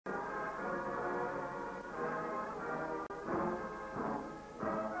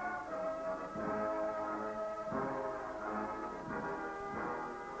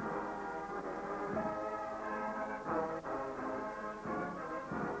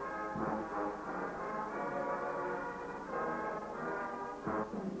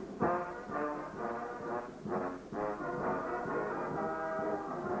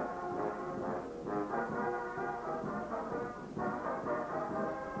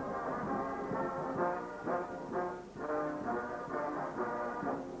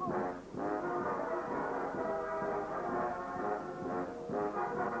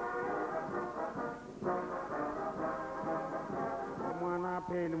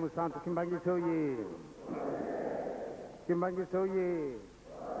Musanto Kimbangiso ye. Kimbangiso ye.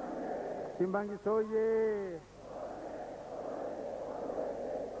 Kimbangiso ye.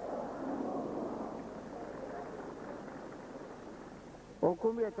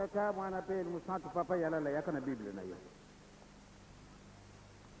 Okumbi ya tata mwana pe Musanto papa yalala yaka na Biblia na yo.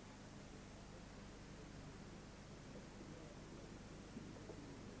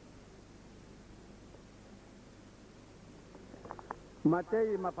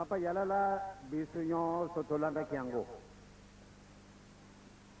 Matei mapapa yalala bisunyo sotolanda kiango.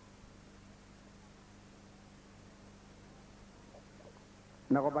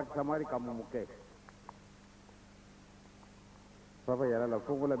 Nakobaki samari kamumuke. Papa yalala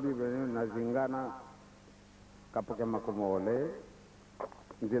fungu la Biblia nazingana kapoke makumole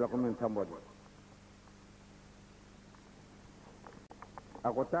nzila kumensambodi.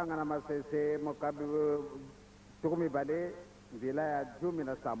 Akotanga na masese mokabi tukumi bale nzila ya jumi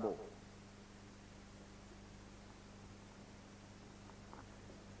na sambo.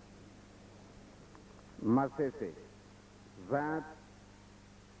 Masese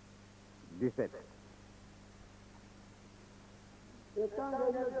 20-17.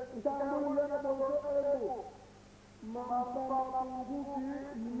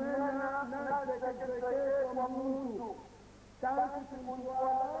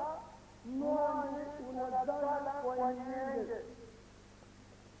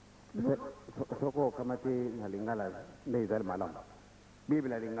 Soko kamati na lingala ndeizali malam.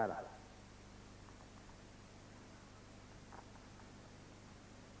 Biblia lingala.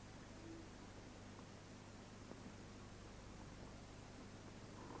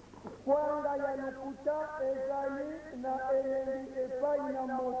 Kwanga ya lukuta ezali na eleli epai na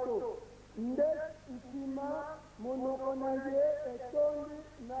moto. Nde itima monoko na ye etondi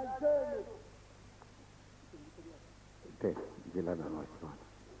na zelo. Te, jila na noiswana.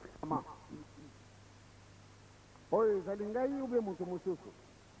 Ama. Oye, zalingai ube mtu mususu.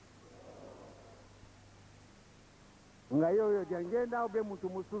 Ngai oyo diangienda ube mtu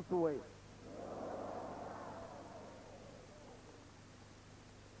mususu we.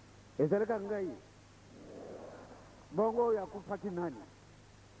 Ezaleka ngai. Bongo ya kufaki nani?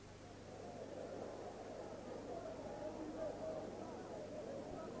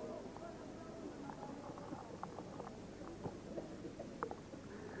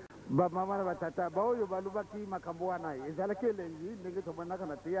 Ba mama na batata ba oyo balubaki makambo na ezaleke lengi ndenge tomanaka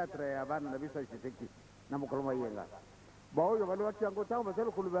na theatre ya bana na bisa shiteki na mukoloma yenga. Ba oyo balubaki yango tango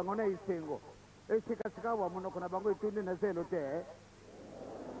baselo kulubango na isengo. Esika wa monoko na bango itundi na zelo te.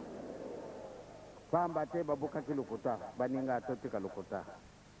 Pamba te babuka kilukuta baninga atotika lukuta.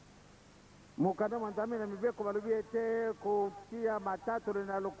 Mukanda manzame na mibeko balubiete kutia matatu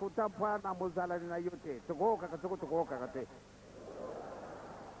na lukuta pana muzala na yote. Tukoka kate.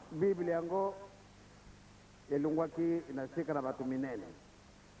 Biblia yango elungwaki inasika na batu minene.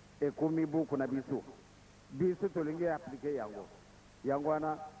 Ekumi buku na bisu. Bisu tulingi aplike yango. Yango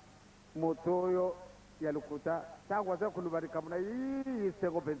ana motoyo ya lukuta. Tangu wazea kulubarika muna hii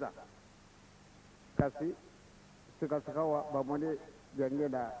sengo peza. Kasi sika wa bamone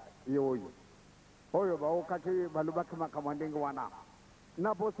diangienda yoyi. Oyo baokaki balubaki makamandingi wana.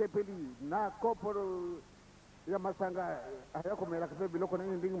 Na posepeli na koporo ya masanga ayako mela kafe biloko na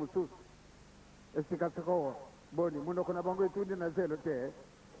ndingi mususu. Sika wa boni muno kuna bango itundi na zelo te.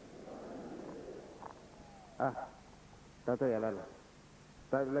 Tata yalala.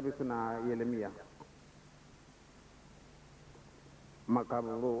 Tata labisu na Yeremia.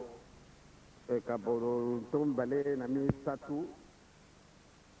 Makaburo Ekaboro tombale na mi satu.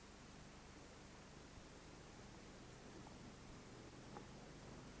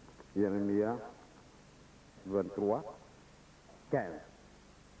 Yeremia 23:15.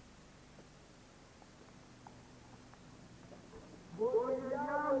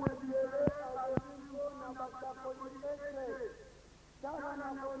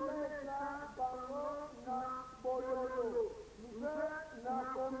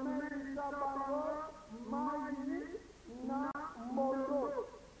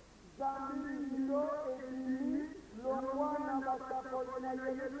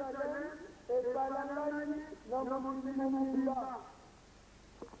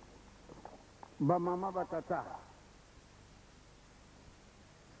 Ba mama batata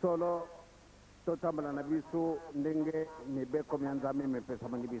solo totambala na biso ndenge mibeko myanzami mepesa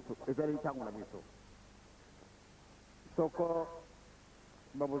mani biso ezali tangu na biso soko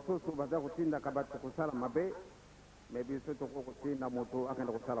babususu baza kutinda kabati kusala mabe mebiso toko kutinda moto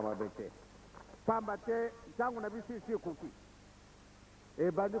akenda kusala mabe te pamba te tangu na biso isi kuki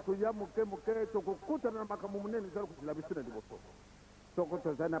bandi kuya muke toko kutana na makamu munene zalo kutila biso na liboso soko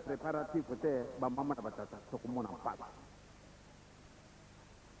tozana preparatif te ba mama na batata soko mona papa.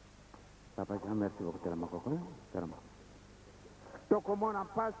 Papa je merci beaucoup tellement koko tellement. Soko mona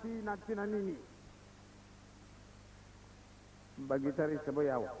pasi na tina nini? Ba guitariste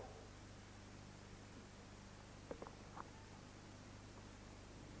boyawa.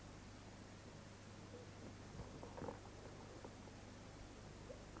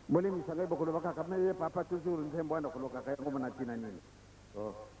 Boleh misalnya bakul bakal kami papa toujours nzembo anda kuloka kaya ngoma na tina nini.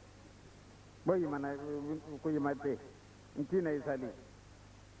 Oh. Boy mana ko yimate. Ntina isali.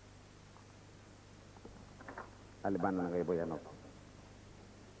 Albana na kay boyano.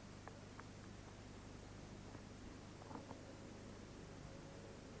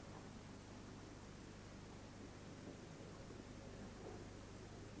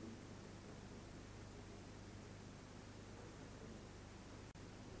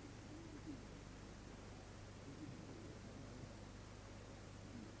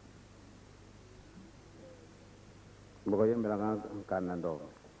 Pokoknya bilang Nkanda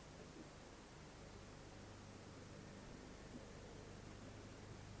Ndombe.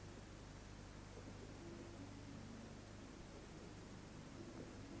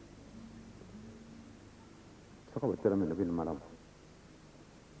 Saka betul ambil lebih malam.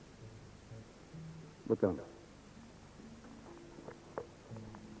 Betul.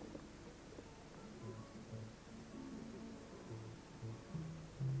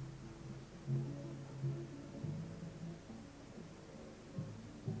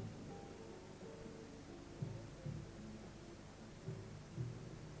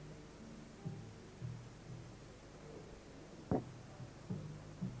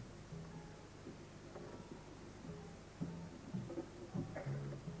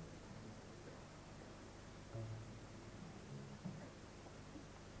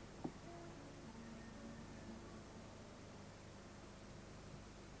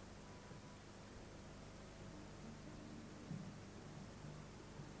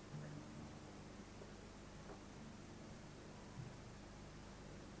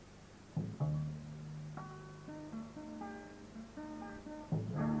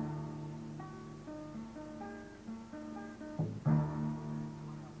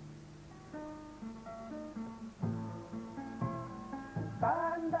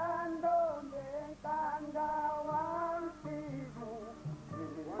 Nkanda Ndombe, Nkanda wansibu.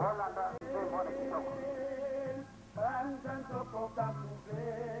 Nkanda nsoko kakube.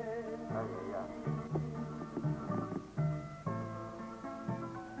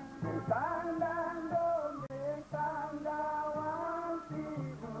 Nkanda Ndombe, Nkanda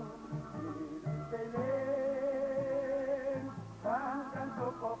wansibu. Nkanda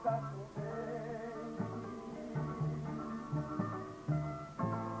nsoko kakube.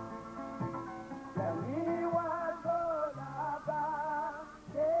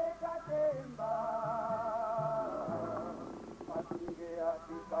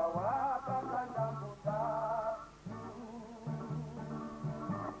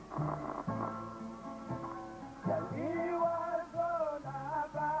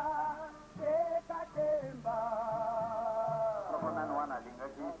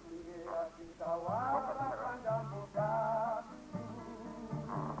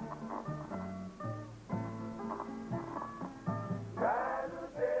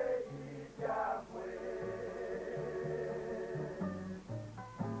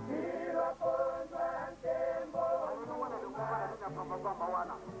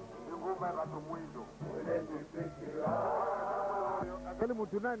 Kali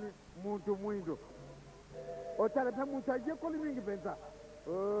mtu nani? Mtu mwindo. Otala pa mtu aje koli mingi pensa.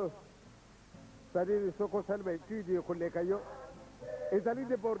 Oh. Sadiri soko salba etude koleka yo. Ezali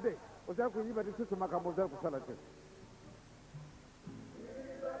débordé. Oza kuyiba de susu makambo za kusala te.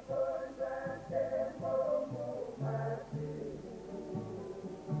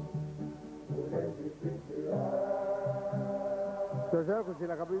 Sasa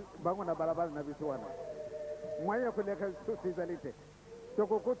kusila kabi bango na balabala na bisuwana. Mwaya kuleka susu izalite.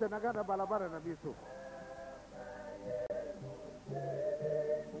 Soko kote nagana balabala na bisu.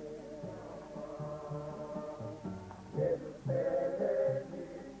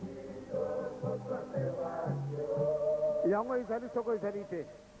 Yango izali soko izalite.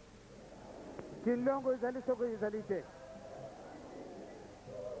 Kilongo izali soko izalite.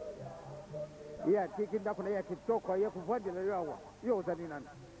 Ya kikinda kuna ya kitoko ya kuvadi la yawa. Yo uzali nani?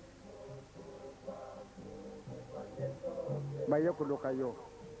 Maya kuloka yo.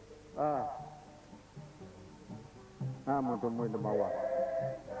 Mtu mwendo mawa.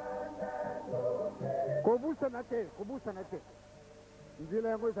 Kubusa nate. Njila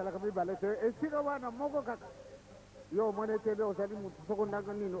yangu izala kami balete. Esika wana mogo kaka. yo mone tebe osali mutu soko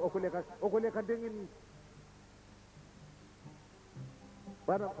ndanga nini okuleka dengini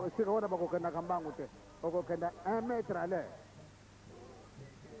bana sika wana bakokenda kambangu te okokenda 1 metre à l'heure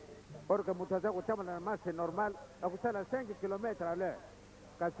or que mutu aza kutamala na marche normal akusala 5 km à l'heure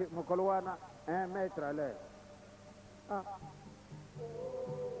kasi mukolo wana 1 metre à l'heure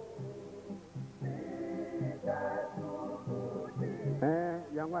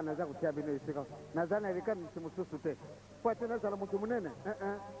yangu anaza kutia bino isika nazana ilika nisimususu te kwa tena sala mutu munene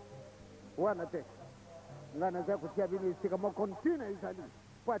wana te nga naza kutia bino isika mo continue izali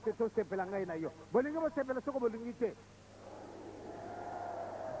kwa te to sepela ngai na yo bolingi bo sepela soko bolingi te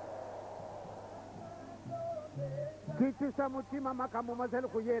kitisa mutima makamu mazali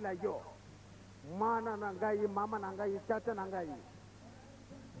kuyela yo mwana na ngai mama na ngai tata na ngai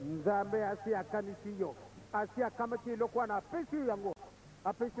nzambe asi akanisi yo asi akamati lokwa na pesi yango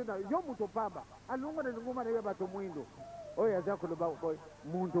apesi na yo mutu pamba alunga na nguma na yo bato mwindo oya aza kuloba boy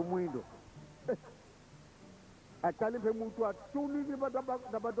muntu mwindo atali pe mutu atuni ni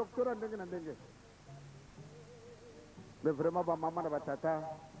ba doktora ndenge na ndenge mais vraiment ba mama na batata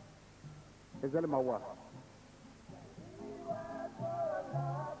ezali mawa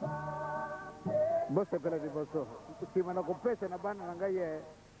bosse pela di bosso tima na kopesa na bana na ngai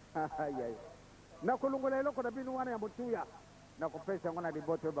ayai na kulungola eloko na binu wana ya mutuya na kopesa ngona di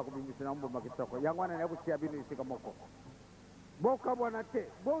boto ba kubinyisa na mbo makitoko yangwana na kutia binu isika moko boka bwana te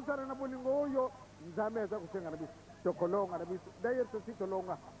bozara na bolingo oyo nzame za kusenga na bisu tokolonga na bisu dayer to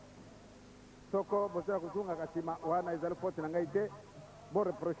sitolonga soko bozara kusunga kasima wana izalo pote na ngai te bo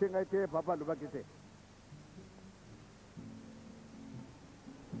reproche ngai te papa lubaki te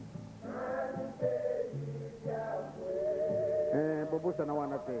bobusa na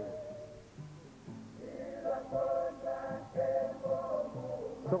wana te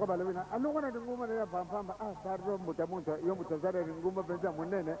soko balewina alungona nguma na pamba pardon mutamuntu yo mutazare nguma benza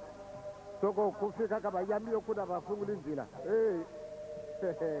munene soko kufika kaba yambi yokuda bafungula inzila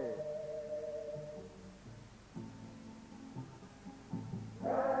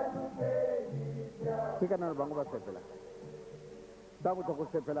tika na bango basepela tabu to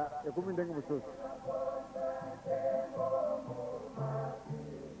kusepela ekumi ndengi mususu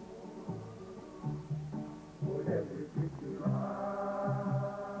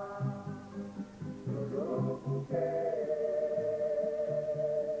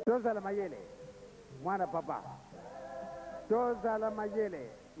tozala mayele mwana papa tozala mayele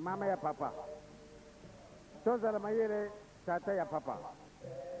mama ya papa tozala mayele tata ya papa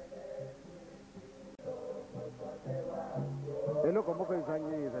eloko moko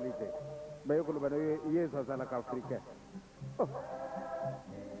ezangi ezali te bayokolo bana yesu azalaka africain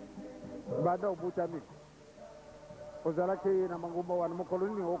banda obutami ozalaki na mangumba wana mokolo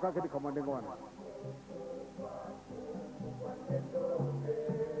nini okakedi kamondengo wana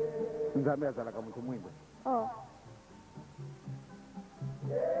nzambe azalaka mutu mwindo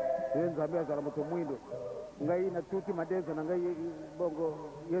ye nzambe azala mutu mwindo ngai na tuti madezo na ngai bongo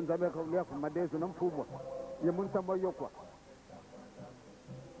ye nzambe akalia ku madezo na mfumwa ye muntamba yokwa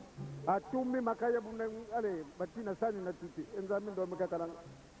atumi makaya bune ale batina sani na tuti nzambe ndo mekakala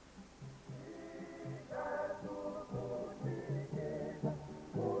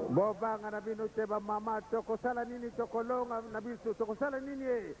bobanga na bino teba mama tokosala nini tokolonga na biso tokosala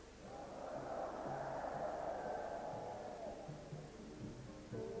nini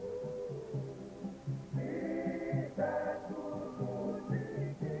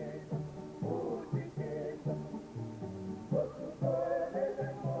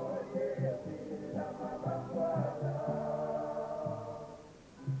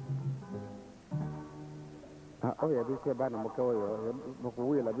oya bise bana muke oyo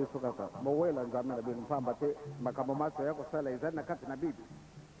mukuwila biso kaka mowela nzame na binu pamba te makamo maso yako sala izana kati na Biblia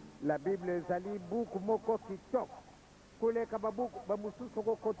la Biblia ezali buku moko kitoko kuleka babuku bamususu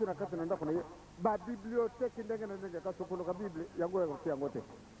ko kotu na kati na ndako na ba bibliothèque ndenge na ndenge kasukulu ka Biblia yango yako yango te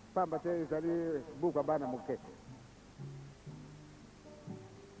pamba te ezali buku bana muke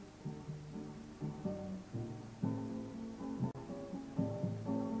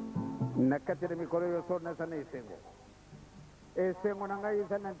nakati na mikolo yo sona sana esengo na ngai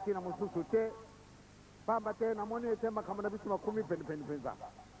sana ntina mususu te pamba te na moni etemba kama na bisu makumi pen penza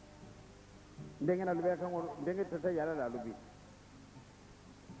ndenge na lubeka ngo ndenge tata yala la lubi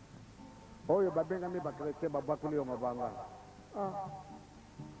oyo babenga mi bakreke babakuli yo mabanga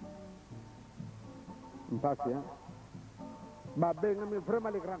mpasi babenga mi vraiment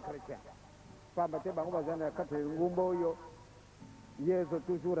les grands chrétiens pamba te bango bazana kati ngumbo yo yeso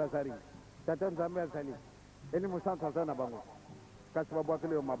toujours azali tata nzambe azali eni musantu azana bango kasi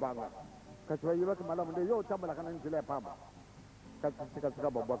babwakile yo mabanga kachwa yiba kimala munde yo tambala kana njile pamba katika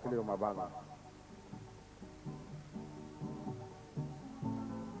babwa kilio mabanga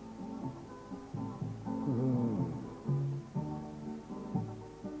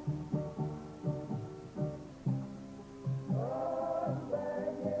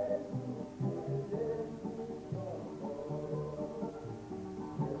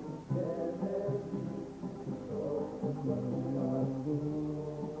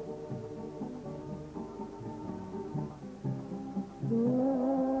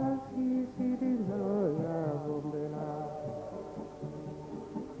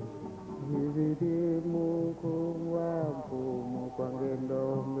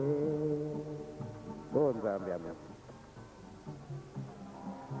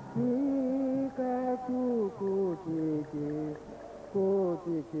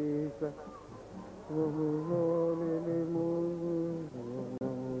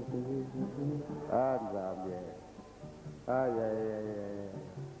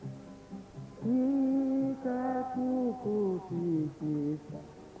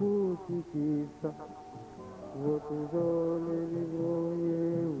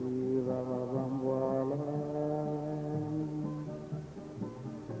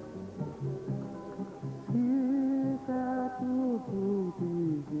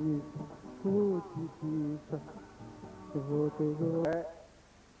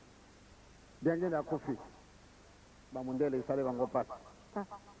Diangienda kofi bamundele isale bango pasi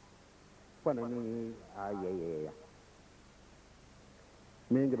kwa nini ayeye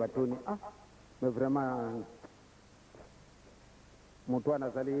mingi batuni mais vraiment mtu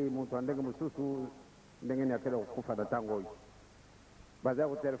anazali mtu andenge mususu ndenge ni akela kufa na tango hiyo baza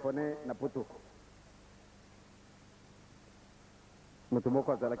ku telefone na putu mtu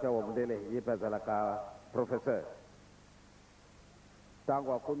moko azalaka wa mundele yepa azalaka professeur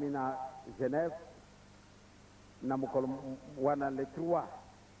tango akumi na Genève na mukolo wana le 3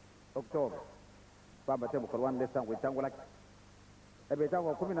 octobre pamba te mukolo wana le sango tango laki ebe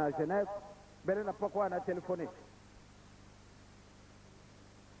tango akumi na Genève bele na poko wana telefone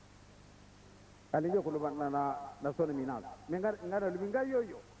alinyo kulubana na sone minazo ngara lubinga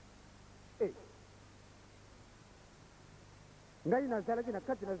yoyo ngai na zalaki na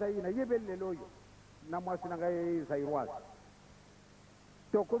kati na zai na yebele loyo na mwasi na ngai zairwazi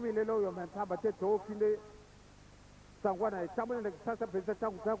tokumi lelo yo mpamba te tofile sangwana tamwe na kisasa pesa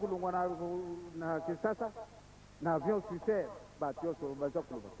tangu kulungwa na kisasa na avion suicide batio so baza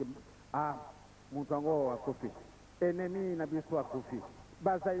kuluba muntu wango akufi enemi na bisu akufi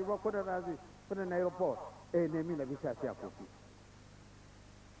baza ibo kona nazi kona na aeroport enemi na bisu akufi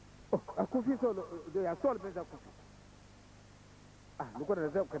akufi solo de ya solo pesa akufi niko na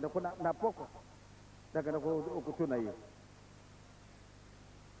zao kuna na poko daga na kutuna hiyo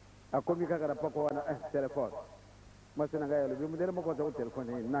akomi kaka na poko wana telefone masina ngaya lubi mudele moko za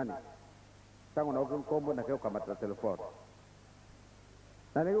telefone nani tangu na ukombo na keo kamata telefone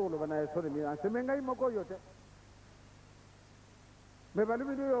nani ulo bana sori mi ansemenga imoko yote me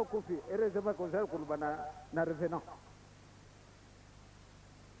balumi ndio kufi ereze ba konza kulubana na revenant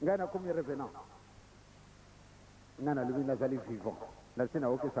ngana kumi revenant ngana lubi nazali vivant na sina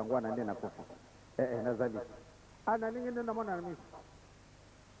oke sangwana ndena kufi nazali ana lingine na mona mimi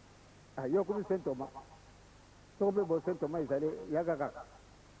yo kumi sentoma tobe bo sentoma izale yagaga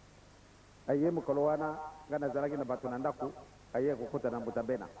aye mukolo wana ngana zalaki na batu na ndaku aye kukuta na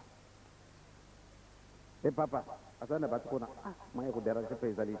mbutambena papa asana batu kuna maya kudera sepe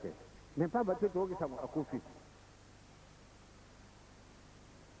izalite me papa teto oki samu akufi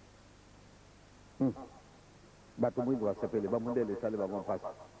batu mwingi wa sepele ba mundele sale ba mpasa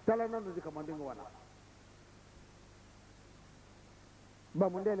tala nando zikamandingo wana ba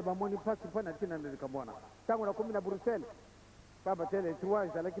mundele ba moni pasi pana tina ndikamona tangu na 10 na Bruxelles baba tele 3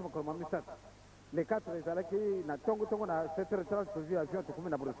 izalaki mko mami sasa le 4 izalaki na tongo na 7h30 tuzi avion to 10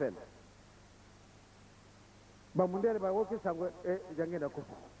 na Bruxelles ba mundele ba woki sangwe jangenda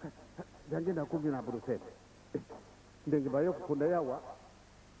kufu jangenda 10 na Bruxelles ndenge ba yo kunda yawa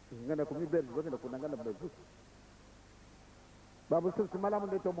ngana kumi bel ngana kunangana bezu babu sisi malamu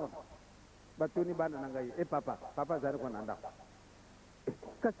ndeto mona batuni bana nangai papa zari kwa nanda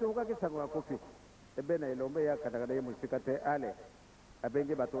kasi ukake sangwa kofi ebena ilombe ya katakada ye musikate ale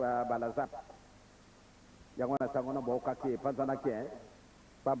abenge batu balazap yangwana sangona boka ki panzana ki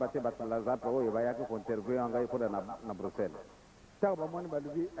pamba te batu lazap oyo bayake ko interview ngai ko na Bruxelles tawo bamoni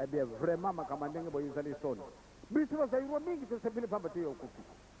balubi abia vraiment makamandenge boyo zali soni bisu bazairwa mingi to sebile pamba te yo kofi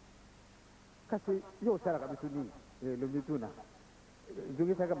kasi yo sara kabisu ni lumituna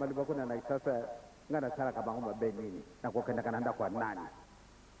zugi saka maliba kuna na sasa ngana sara kabangoma benini na kokenda kananda kwa nani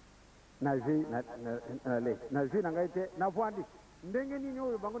na vi na vi na ngaite na vwandi ndenge nini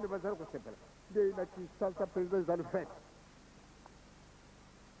oyo bango nde bazali kosepela nde na kisasa mpenza ezali fete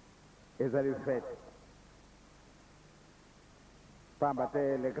ezali fete pamba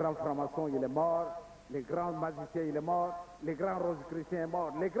te le grand franc-maçon il est mort, le grand magicien il est mort, le grand rose-chrétien est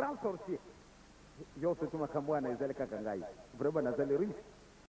mort, le grand sorcier yose tu makambo ana ezali kaka ngai vraiment nazali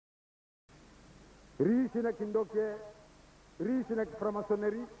riche na kindoke, riche na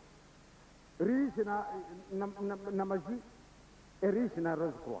franc-maçonnerie, riche na magie et riche na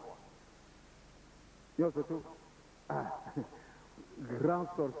rose-croix yose tu grand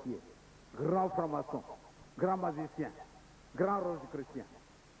sorcier, grand franc-maçon, grand magicien, grand rose-chrétien,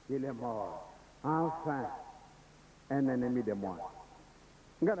 il est mort. Enfin, un ennemi de moi.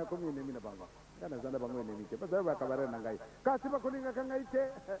 Ngana komi ennemi na bango. Ngana zanda bango ennemi te. Parce que ba kabare na ngai. Kasi ba kuninga kangai te.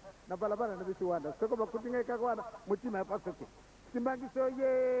 Na balabala na bisu wanda. Soko ba kuninga kakwana mutima ya pasoke. Simbangi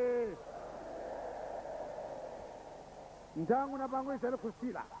soye. Ntangu na bango isale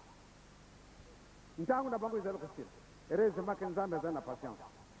kusila. Ntangu na bango isale kusila. Ereze make nzambe zana patience.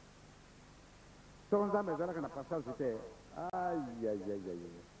 So nzambe zana kana patience te.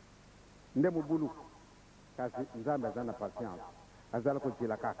 Nde mubulu kasi nzambe azana patience azala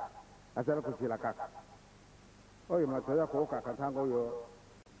kujila kaka oyo matoya kuoka katango yo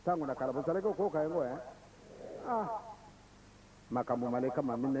tangu na karabu zaleke kuoka yengo makamu maleka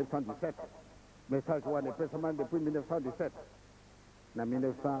ma 1917 message wane pesa man depuis 1917 na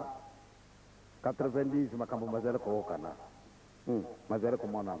 1990 makamu mazale kuoka na mazale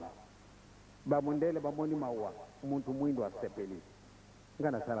kumona ba mundele ba moni mawa muntu mwindo asepeli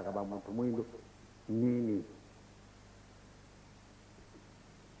ngana sala kaba muntu mwindo nini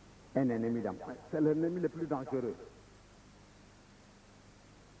un ennemi c'est l'ennemi le plus dangereux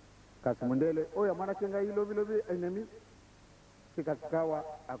kasi mundele oya mwana kenga ilobi ennemi sikasikawa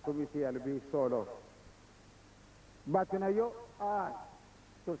akomisi alibi solo batina yo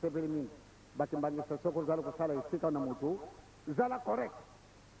to sepeli mingi batimbangi soko zalo kusala isika na mutu zala correct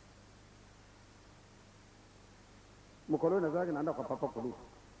mukolo na zaki naenda kwa papa kulu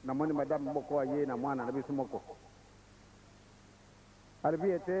na mwani madamu moko wa ye na mwana na bisu moko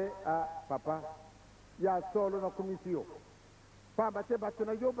alibiete papa ya solo na komisio pamba te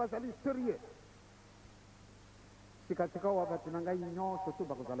batuna yo bazali sérieux sikasika wa batuna ngai nyonso tu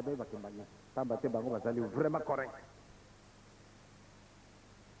bakozala be bakimbanya pamba te bango bazali vraiment correct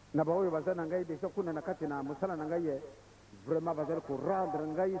na ba oyo bazana ngai deja kuna na kati na musala na ngai vraiment bazali ko rendre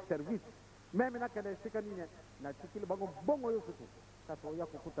ngai service même na kende sika nini na tikili bango bongo yo sutu kaso ya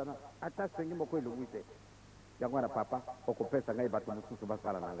kukutana ata sengi moko ilumwite yango na papa okopesa ngai batu mususu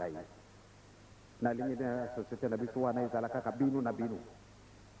basala na ngai na lingi na société na bisu wana izala kaka binu na binu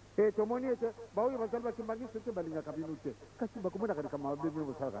tomoni ete ba oyo bazali bakimbangisi te balinga kabinu te kasi bakomona katika mabibi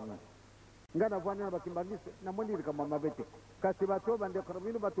busala kanini ngana vwana na bakimbangisi na moni kama mabete kasi bato bande kwa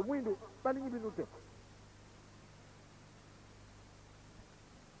binu batu mwindu balingi binu te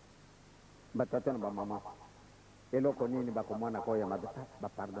batata na bamama eloko nini bakomwana ko ya mabeta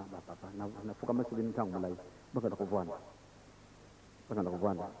pardon papa na fuka masibini ntangu mulai bakana kuvwana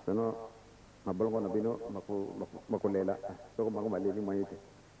sino mabolongo na bino makulela soko mangu maleli moyite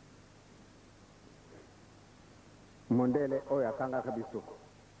mondele oyo akanga kabiso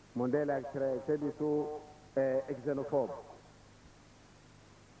mondele aktre biso xenophobe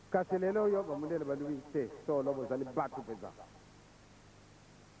kasi lelo yo bamondele balubi te solo bozali batu peza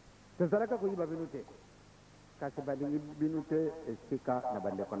tezalaka kuyiba binu te kasi balingi binu te esika na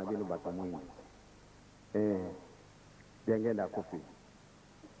bandeko na binu bato mwingi diangenda akufi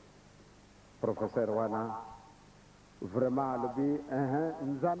professeur wana vraiment alobi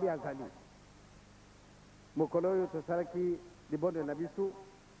nzambi azali mokolo oyo tosalaki libonde na biso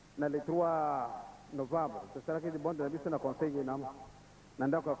na le 3 novembre tosalaki libonde na biso na conseil na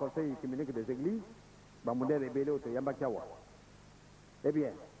ndako ya conseil communique des églises bamundele ebele oyo toyambaki awa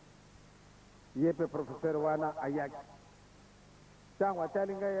bien yepe professeur wana ayaki tango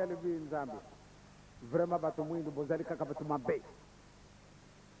atali ngai alobi nzambe vraiment bato mwindu bozali kaka bato mabe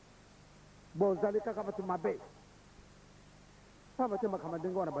pamba te makambo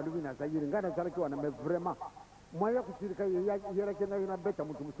ndenge wana balubi na zairi ngai nazalaki wana mais vraiment mwaya kusirika yeraki ngai nabeta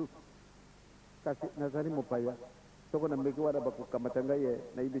mutu mosusu kasi nazali mopaya soko na mbeki wana bakokamata ngai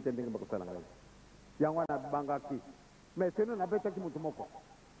nayibi te ndenge bakosala ngai yango wana bangaki mais seno nabetaki mutu moko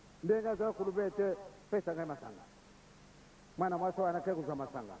ndenge azala kuluba ete pesa ngai masanga mwana mwasi wana ke kuzwa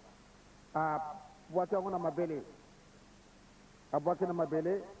masanga abwaki yango na mabele abwaki na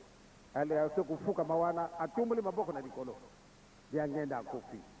mabele ale ase kufuka mawana atumbuli maboko na likolo diangenda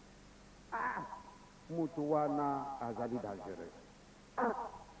akufi mutu wana azali dangereux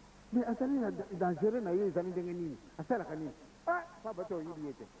mais azali dangereux na yo ezali ndenge nini asalaka nini papa to oyibi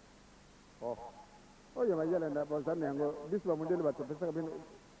ete oyo mayele na bozana yango biso bamundele batopesaka bino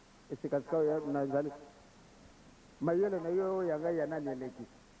esikasika oyo nazali mayele na yo yanga ya nani eleki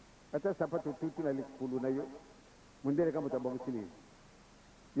ata sapato tutu na likulu na yo mundele kama tabongisili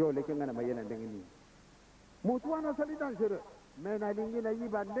yo oleki nga na mayele ndenge nini mutu wana azali dangereux mais nalingi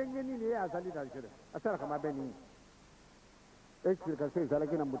nayiba ndenge nini ye azali dangereux asalaka mabe nini explication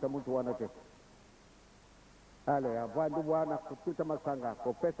ezalaki na mutu wana te ale avandu bwana kututa masanga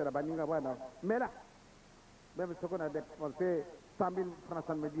kopesela baninga bwana mela même ce qu'on a dépensé 100 000 francs,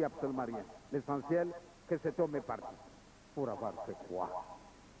 ça ne me dit absolument rien. L'essentiel, que cet homme est parti. Pour avoir fait quoi?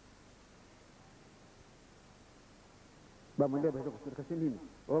 Bamunde basa kusirikasi nini?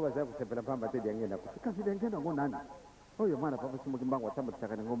 Basa kusepela pamba te diangienda. Kasi diangienda ngo nani? Oyo mwana papa simu kimbango atamba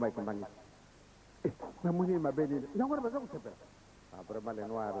tsakana ngomba ikimbangi. Bamuni mabeni. Yangwana basa kusepela. Vraiment les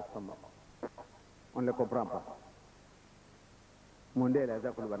noirs on ne comprend pas. Mundele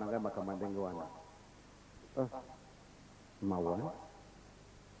aza kulubananga makamandenge wana. Mawan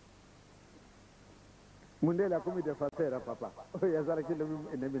mundela kumi de fasera papa oya zara kile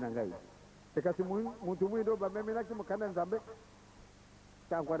enemi nangai ekati muntu mwindo ba meme naki mukana nzambe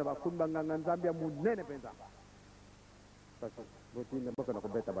tangwa na bakumba nganga nzambe munene penza sasa botine boka na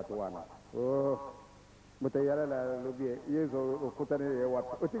kubeta batu wana mutayara la lobie yezo okutane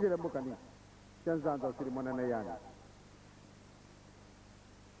wapi otigere mboka ni chanza sirimona na yana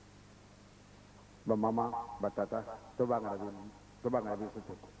ba mama batata tobanga biso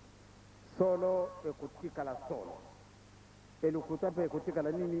solo ekutika la solo elukuta pe ekutika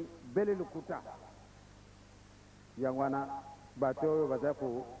la nini bele lukuta yangwana bato baza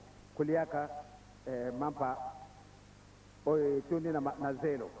kuliaka mampa oye tundi na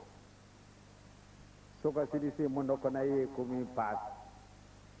zelo soka sidisi mundo kona ye kumi pas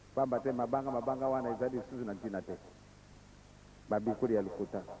pamba te mabanga wana izadi suzu na tina te babikuri ya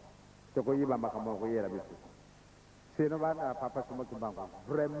lukuta toko yiba makambo ko yera bisu sino bana papa sumo kimbango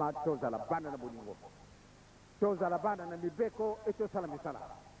vraiment toza la bana na bolingo toza la bana na mibeko eto sala misala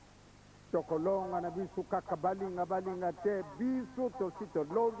toko longa na bisu kaka balinga te bisu to sito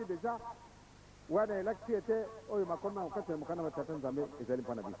longi deja wana elaktiete oyo makoma ukate mukana watata nzambe ezali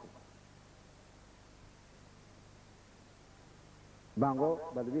pana bisu bango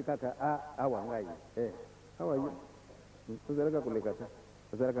balibi kaka awangai awayi tuzaleka kulekata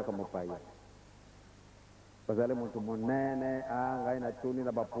bazalaka kama paya bazale muntu munene ngai na tuni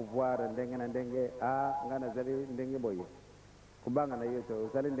na bapouvoir ndenge na ndenge ngai na zali ndenge boye kubanga na yeto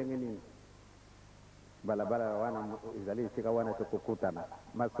zali ndenge nini balabala wana izali sika wana tukukutana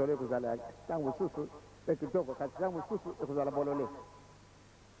masole kuzala tangu susu ekitoko katitangu susu kuzala bolole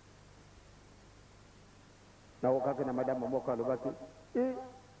na wakati na madamu mboka lubaki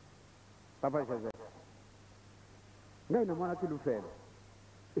papa Joseph ngai na mwana kilufelo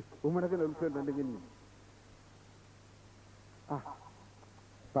umana kena lufelo na ndenge nini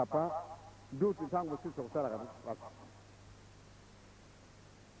papa dutu tangu sisi kusala kabisa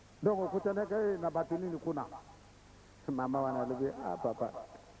dongo kutana kai na batu nini kuna mama wana lubi papa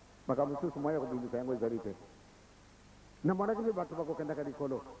makamususu moya kubindika yango izalite na mwana kibi batu bako kenda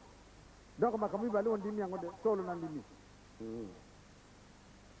kadikolo dongo makamu bali ondimi yango de solo na ndimi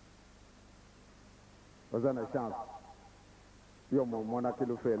ozana chance yo mwana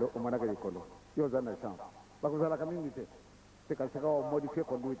kilufelo umwana kadikolo yo ozana chance bakuzala kamingi te sekaseka o modifie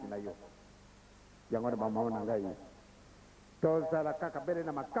conduite na yo yango na mama na ngai tozala kaka bele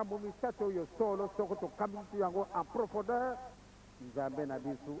na makambo misato yo solo soko to kambitu yango en profondeur nzambe na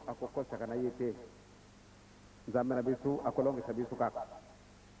bisu akokosaka na yete nzambe na bisu akolongesa bisu kaka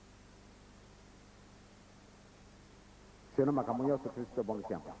sino makambo yoso Kristo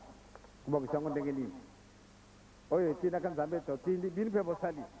bongisiango kubongisiango ndenge nini oyo tina kan nzambe to tindi bini pe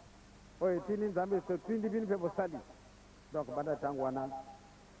bosali oyo tindi nzambe to tindi bini pe bosali donc banda tangu wana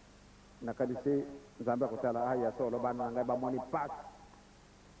nakalisi nzambe kutala haya solo bana ngai ba moni pass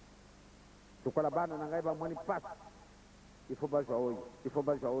tukola bana ngai ba moni pass il faut pas jouer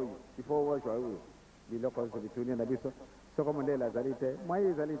biloko zo bituni na biso soko mondela zalite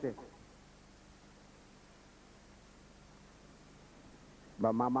moye zalite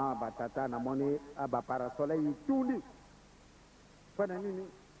ba mama ba tata na moni aba parasoleil ituli pana nini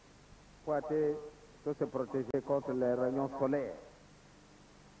poate to se protéger contre les rayons solaires.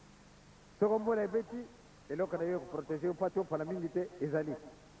 Ce qu'on voulait bêti, et là qu'on a eu protéger au patio pour la minute, ils allaient.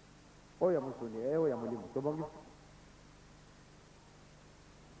 Oh, il y a mon sonnier, oh, il y a mon limon. Ce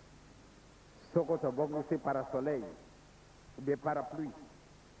qu'on a bon, c'est parasoleil, ou bien parapluie.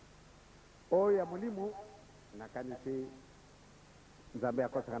 Oh, il y a mon limon, on a canissé nzambe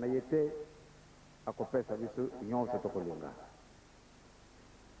akosakana ye te akopesa biso nyonso tokolinga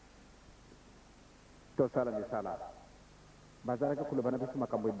tosala misala bazalaki koloba na biso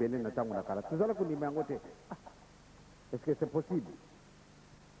makambo ebele na ntango na kala tozala kondima yango te est-ce que c'est possible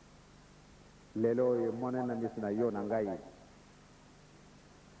lelo oyo emonani na miso na yo na ngai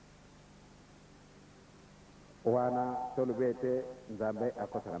wana tolobi ete nzambe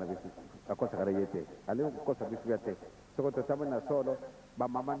akosakana ye te alingi kokosa biso bia te soko totamboli na solo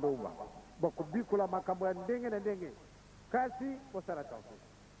bamama ndumba bakobikula makambo ya ndenge na ndenge kasi kosala tanso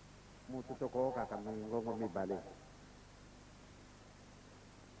mutu tokokaka mingongo mibale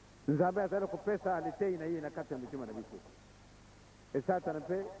nzambe azali kopesa alitei na ye na kati ya mitima na biso et satana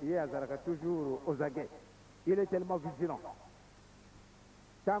mpe ye azalaka toujours aux aguets il est tellement vigilant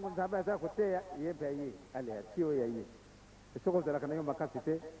ntango nzambe azali koteya ye mpe aye ale atie oyo aye soki ozalaka na yo makasi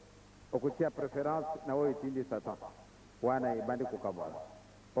te okotia préférence na oyo etindi satan wana ebandi kokabwana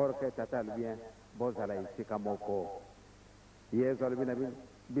or ke tata alobi bozala esika moko yesu alobi na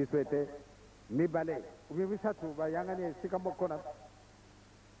biso ete mibale ubi misatu bayangani esika moko na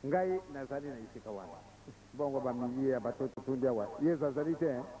ngai nazali na esika wana bongo bamilie ya batoto tundi awa yesu azali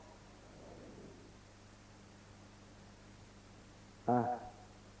te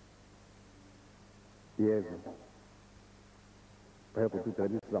yesu paye kotutela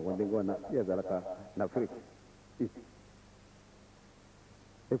biso bango ndenge wana ye azalaka na afrika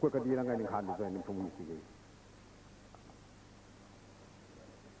ekweka dira ngai ninkhanda zoe nimfumu yisike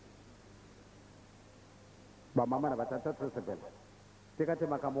bamama na batata tosepela tekate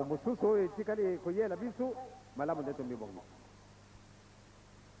makambo mosusu oyo etikali koyela biso malamu nde tomibongi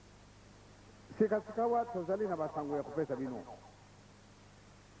sikasikawa tozali na basango ya kopesa bino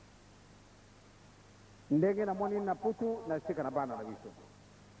ndenge namoni na putu na sika na bana na biso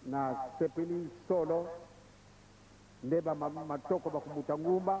na sepeli solo nde bamatoko bakubuta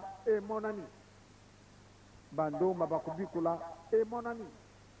ngumba emonani banduma bakubikula emonani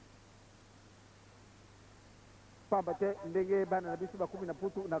pamba te ndenge bana na biso bakumi na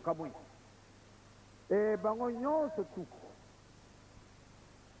putu na kamwi bango nyonso tu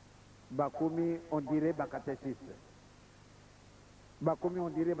bakumi on dirait bakatéchiste bakumi on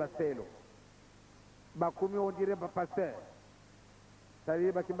dirait baselo bakumi on dirait bapasteur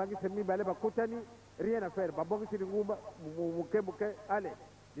c'est-à-dire bakimbangise mibale bakutani rien à faire babongisi lingumba muke ale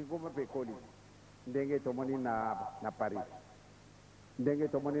lingumba mpe ekoli ndenge tomoni na Paris ndenge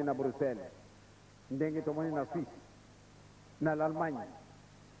tomoni na Bruxelles ndenge tomoni na Suisse na l'Allemagne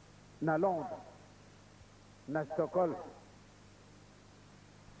na Londres na Stockholm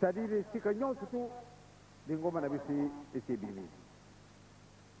c'est-à-dire esika nyonso tu lingumba na bisi esi ebimi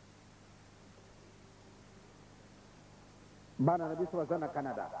bana na biso baza na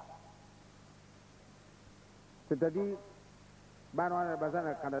Canada c'est-à-dire bana wana baza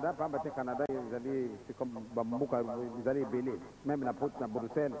na Canada pamba te Canada ezali bambuka ezali ebele même na poto na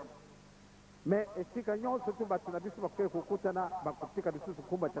Bruxelles mais esika nyonso tu bato na biso bakoki kokutana bakotika lisusu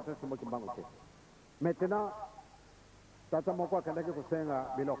kumba tata somoki mbango te maintenant tata moko akendaki kosenga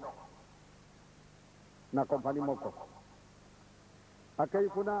biloko na kompani moko akei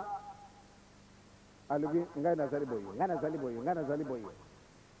kuna alobi ngai nazali boye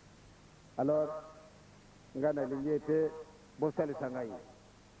alors ngai nalingi ete bosalisa ngai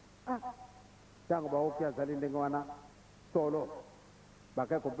ntango baoki azali ndenge wana solo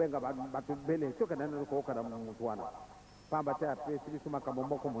bakai kobenga bato bele soki nani kooka na mutu wana pamba te apesi biso makambo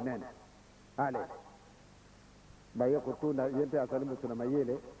moko monene ale baye kotuna ye mpe azali mutu na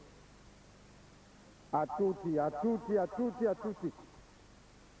mayele atuti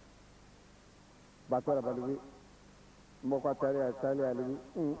bato wana balobi moko atali alobi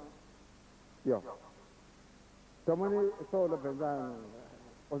yo tomoni solo mpenza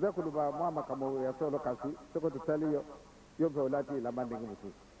oza koluba mwa makambo ya solo kasi soko totali yo mpe olati elamba ndenge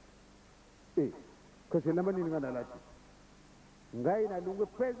mosusu kasi elamba nini ngai nalati ngai nalungwe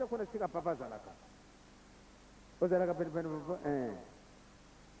mpenza kuna sika papa azalaka ozalaka penepene papa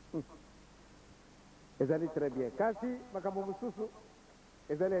ezali très bien kasi makambo mosusu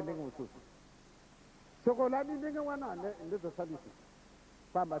ezali ya ndenge mosusu soko olandi ndenge wana nde tosalisi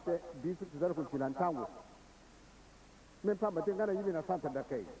pamba te biso tozali kokila ntango me pamba te ngai nayibi na centre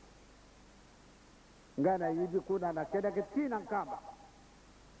d'accueil ngai nayibi kuna nakendaki ntina nkamba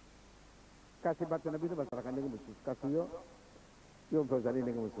kasi bato na biso bazalaka ndenge mosusu kasi yo mpe ozali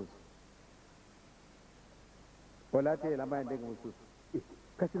ndenge mosusu olati elamba ya ndenge mosusu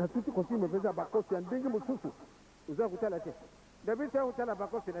kasi natuti kosime mpenza bakosi ya ndenge mosusu oza kotala te dabi te otala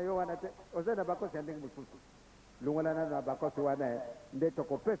bakosi na yo wana te oza na bakosi ya ndenge mosusu longolana na bakosi wana nde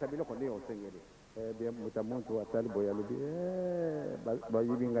tokopesa biloko nde osengeli bien mutamuntu atali boyalubi ba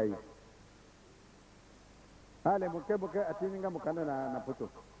yibi ngai ale muke atininga mukanda na puto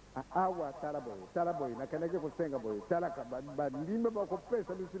awa tala boy na kanake kusenga boy tala ka ba ndime ba ko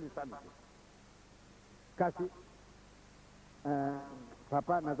pesa lisuli sana kasi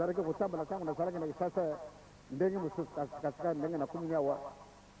papa nazareke kutambala tangu na sarake na sasa ndenge musu kasika ndenge na kumunyawa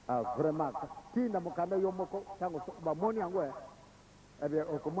vraiment tinda mukanda yomoko tangu ba moni angwe ebe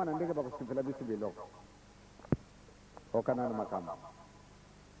okumwana ndenge ba kusifela bisu biloko okana na makamba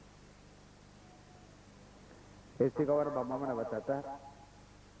esika wara ba mama na batata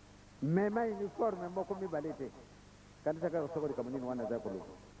mema uniforme mboko mibalite kanisa ka sokori kama nini wana za kulu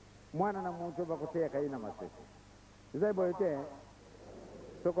mwana na muntu bakotea kaina masese zai boyete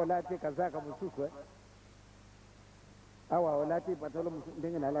soko lati kazaka mususwe awa lati patolo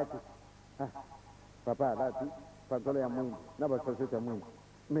ndenge na lati papa lati patolo ya mwingi na basose ya mwingi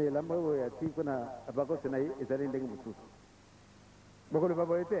me lambo ya tiku na abako sina izali ndenge mususu bokolo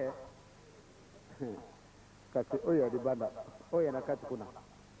baboyete kati oya dibanda oya na kati kuna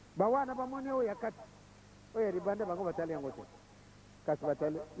bawana bamone oya kati oya dibanda bango batali yangote kasi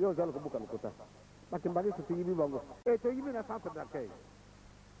batali yo zalo kubuka lukuta makimbali tutingibi bango to yibi na sansa dakai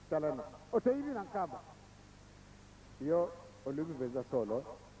talana to yibi na nkaba yo olubi beza solo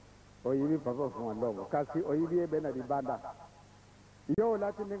oyibi papa fuma ndongo kasi oyibi ebena dibanda yo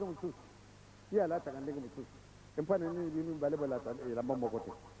lati ndenge mususu ya lata ndenge mususu empana nini binu bale bala la mambo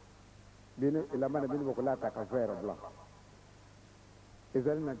kote binu la mana binu bokola ta ka vert blanc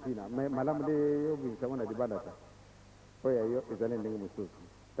ezali na tina malamu de yo bi samona dibanda ta oya yo ezali ndenge mususu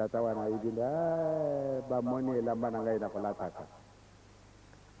tata wana ibinda ba moni la mana ngai na kola ta ka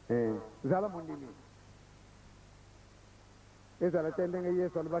zala mondimi ezala tendenge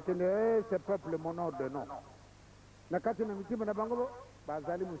yeso albakende ce peuple mon nom de nom na kati na mitima na bango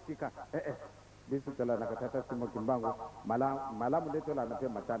bazali musika bisu tala na katata simo kimbango malamu leto la na pe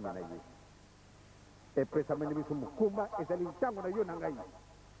matami na ye e pesa mani bisu mukumba ezali ntango na yo na ngai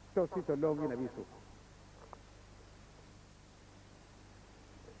to sito longi na bisu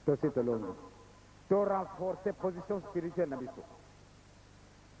to sito longi to renforcer position spirituelle na bisu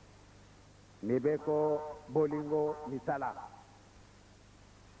mibeko bolingo misala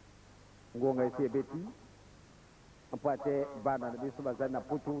ngonga isi beti apate bana na bisu bazana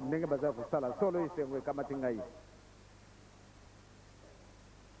putu ndenge baza kusala solo isengwe kama tingai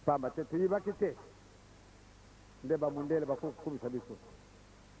pamba te tuyibakite ndeba mundele bakukubisa bisu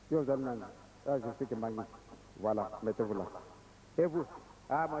yo zanana je sais que mangi voilà mettez-vous là et vous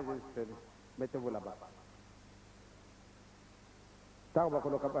moi je sais mettez-vous là-bas taw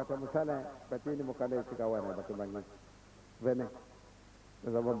bakolo kapata musala patini mukale sikawana bakimangi venez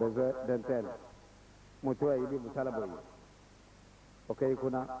nous avons besoin d'un tel mutua ibi musala boy ok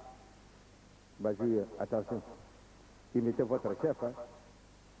kuna vas-y attention imitez votre chef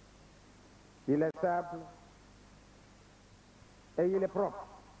il est simple et il est propre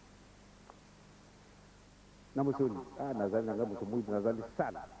namusuni nazali nanga mutu muidu nazali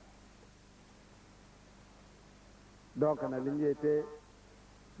sala donc na lingiete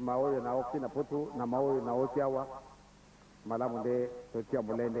maoyo na oki na putu na maoyo na oki awa malamu nde totia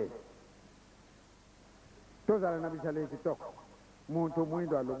mulende tozala na bisale kitoko muntu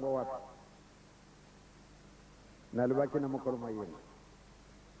mwindo alumba wapi na lubaki na mukolo mayeni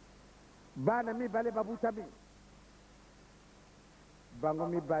bana mibale babutami bango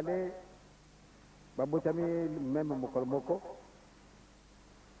mibale babutami même mukolo moko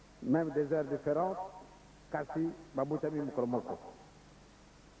même des heures différentes kasi babutami mukolo moko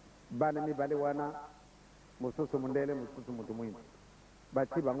bana mibale wana mususu mundele mususu mutu mwindo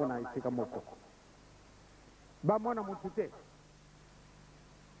bati bango na isika moko bamona mutu te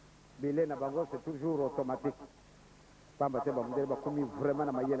bile na bango c'est toujours automatique pamba te bamundele bakomi vraiment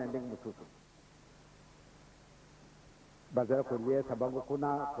na mayena ndenge mususu bazala koliesa bango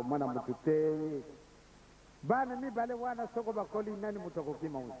kuna komona mutu te bana mibale wana soko bakoli nani mutu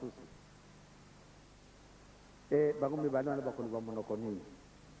akokima mususu bango mibale wana bakoli bamonoko nini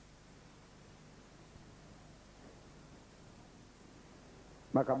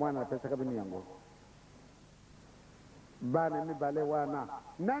makamwana pesa kabini yango bana mibale wana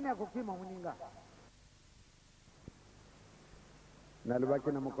nani akokima muninga na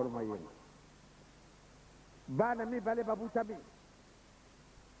lubaki na mukolo mayeni bana mibale babutami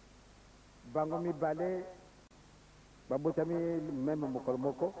bango mibale babutami même mukolo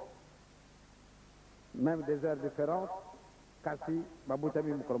moko même des heures différentes kasi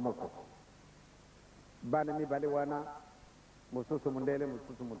babutami mukolo moko bana mibale wana mususu mundele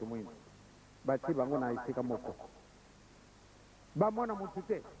mususu mutu mwingi bati bango na isika moko bamona mutu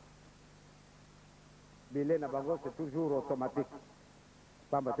te bile na bango c'est toujours automatique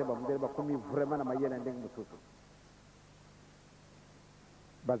pamba te bamudele bakumi vraiment na mayele ndenge mususu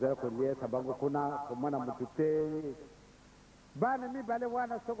bazala koliesa bango kuna komwana mutu te bana mibale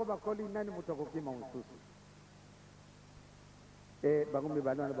wana soko bakoli nani mutu akokima mususu bango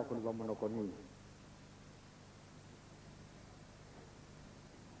mibale wana bakoli bamonoko nini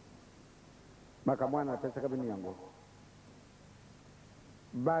maka mwana apesaka bini yango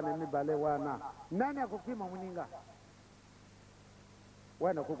bana mibale wana nani akokima muninga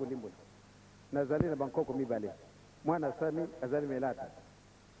wana kukulimbula nazali na bankoko mibale mwana sami azali melata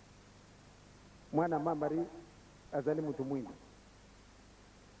mwana mamari azali mutu mwingi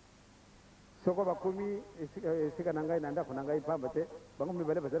soko bakumi esika na ngai na ndako na ngai pamba te bango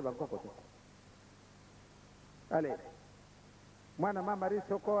mibale bazali bankoko te ale mwana mamari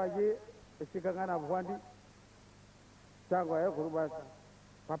soko aye esika ngai na vwandi tango aye kurubasa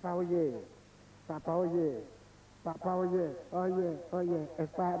papa oye papa oye papa oye oye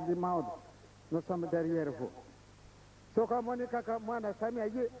espa di maud nous sommes derrière vous soko amoni kaka mwana sami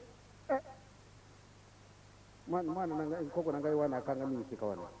aye mwana nanga nkoko nanga wana akanga mimi sika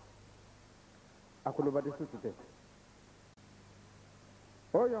wana akuluba disusu te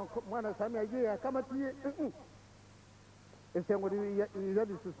oyo mwana sami aye kama tiye esengo ya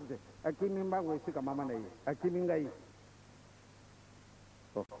disusu te akimi mbango sika mama na ye akimi ngai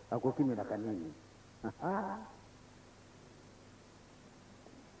akokimi na kanini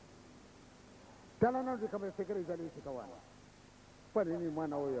tala na kama sekere izali sika wana kwa nini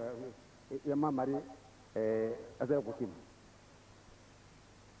mwana oyo ya mama ri azali kokima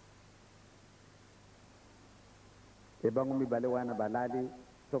ebango mibale wana balali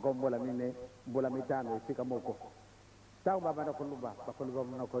soko mbola mine mbola mitano esika moko tango babanda koluba bakoluba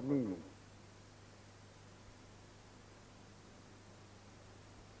monoko nini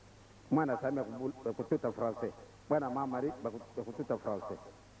mwana sami bakututa français mwana mamari bakututa français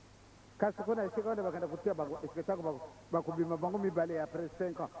kasi kuna esika wana bakanda kutia bango esika tango bakubima bango mibale après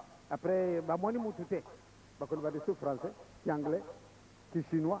 5 ans après bamoni mutu te bakoluba desu français kianglais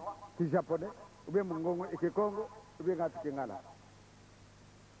kishinois kijaponais ou bien mongongo ekikongo ou bien ngatu kingala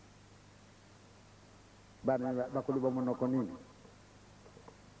bana bakoluba monoko nini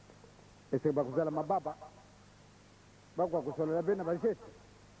esika bakuzala mababa bakwa kusolola bena bajeti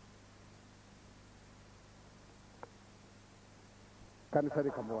kanisa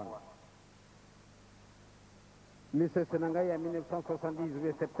likamwana lisese na ngai ya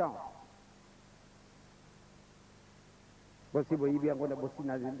 1978 septembre bosi boyibi yango na bosi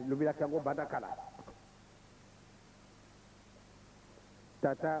na lobelaki yango banda kala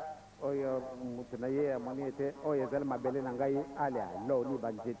tata oyo mutu na ye amoni ete oyo ezali mabele na ngai ale aloni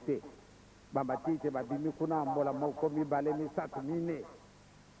banzete bamatiti babimi kuna mbola moko mibale misatu mine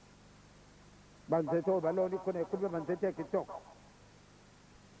banzete oyo baloni kuna ekumi banzete ya kitoko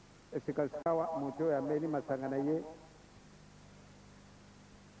esika sikawa mutu oyo ameli masanga na ye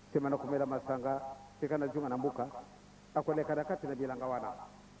nsima na kumela masanga tika na zunga na mbuka akoleka na kati na bilanga wana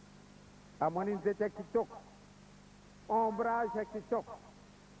amoni nzete ya kitoko ombrage ya kitoko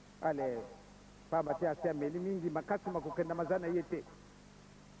ale pamba te asi ameli mingi makasi makokenda mazana ye te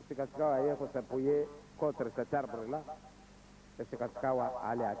esika sikawa aye kosapuye contre cet arbre là esika sikawa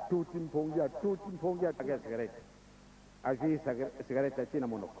ale atuti mpongi atagia sigarete azwi sigarete atina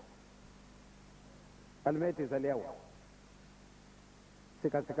monoko almeti ezali awa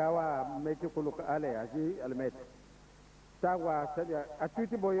sikasikawa meti kuluka ale azwi almeti tango asali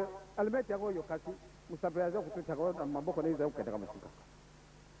atuti boyo almeti yango oyo kasi musape aza kututaka na maboko naiza kukendaka masika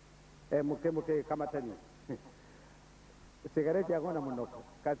muke kamatani sigareti yango na monoko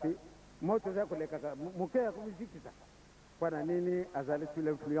kasi moto za kulekaka muke ya kumizikisa kwana nini azali sous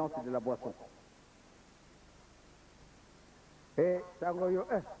l'influence de la boisson tango yo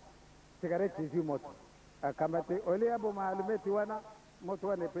sigareti zi moto akamate ole abo maalumeti wana moto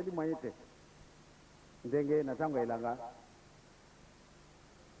wana epeli mwanyite ndenge na tango elanga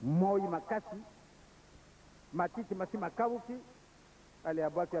moi makasi matiti masi makabuki ale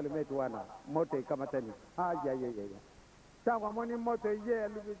abaki alumeti wana moto ikamatani ya tango amoni moto ye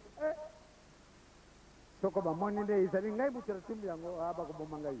alumeti soko bamoni nde izali ngai butela tumbi yango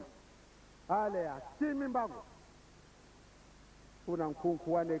abakoboma ngai ale akimi mbango kuna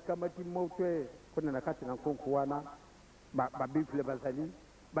nkunku wana ekamati moto kuna na kati na nkunku wana babifle bazali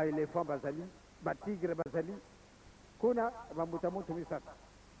baelefant bazali batigre bazali kuna bamuta muntu misatu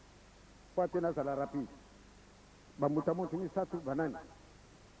kwa tena zala rapide bamuta muntu misatu banani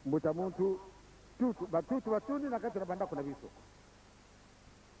mbuta muntu tutu batuni na kati na bandako na biso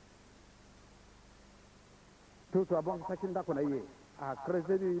tutu abongisaki ndako na ye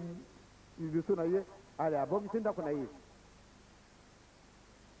akreze biso na ye ale abongisi ndako na ye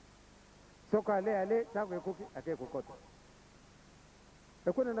soko ale ntango ekoki ake kokota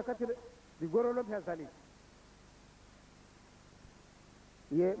ekuna na kati ligorolo mpe azali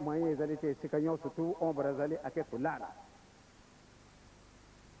ye moyen ezali te esika nyonso tu ombre azali ake kolala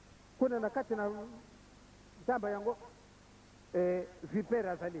kuna na kati na zamba yango vipere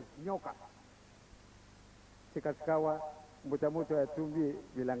azali nyoka sikasikawa mbutamuto ya tumbi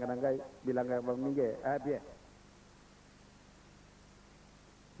bilanga na ngai bilanga baminge abie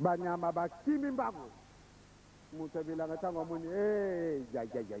banyama bakimi mbangu mutu bilanga ntango amoni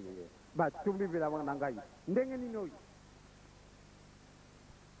batumbi bilanga na ngai ndenge nini oyo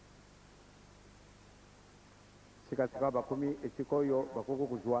sikasikawa bakomi esika oyo bakoki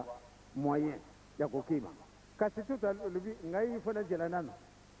kozwa moyen ya kokima kasi tutu alobi ngai ifo na nzela nano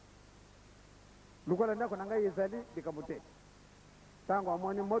lukola ndako na ngai ezali likambo te ntango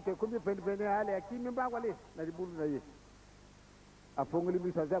amoni moto ekomi penepene ale akimi mbangu ale na libulu na ye afunguli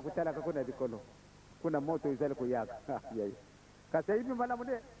miso aza kotalaka kuna likolo kuna moto ezali koyaka kasi ayibi malamu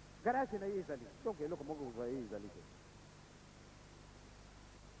nde garage na ye ezali donc eloko moko kozwa ye ezali te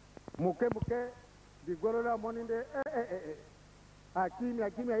moke ligolola amoni nde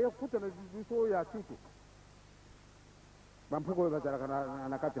akimi aye kuta na biso oyo atutu bampuku oyo bazalaka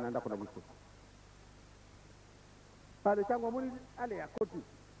na kati na ndako na biso ale ntango amoni ale akoti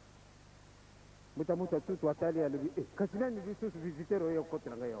mutu atutu atali alobi kasi nani lisusu visiteur oyo okoti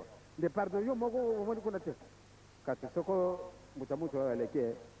na ngai awa nde pardon yo moko omoni kuna te kasi soko mutu oyo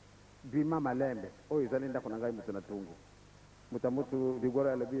aleki bima malembe oyo ezali ndako na ngai mutu na tungu mutu ligolo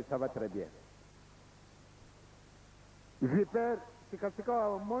alobi ça va très bien vipere sikasika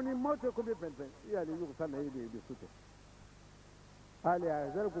amoni moto ekomi penepene iye alingi kosala na ye lisusu te ale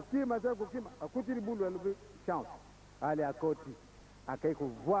azali kokima akuti libulu alobi chance ale akoti akei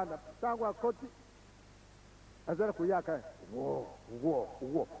kovwanda ntango akoti azali koyaka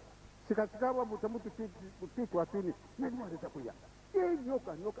wo sikasikawa mutu tutu atuni nani waleta koya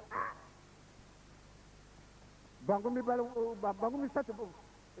nyoka bango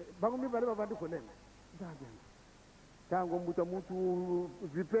mibale babandi kolenga ntango mutu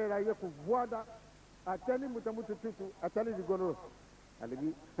vipera ye kovwanda atali mutu tutu atali ligolo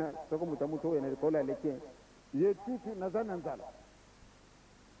alibi soko mutu oyo na likolo aleki ye tutu naza na nzala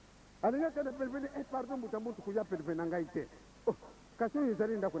alinga kana penepene pardon mutu kuya penepene na ngai te kasi oyo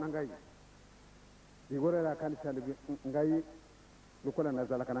ezali ndako na ngai ligolola akanisi alibi ngai lokola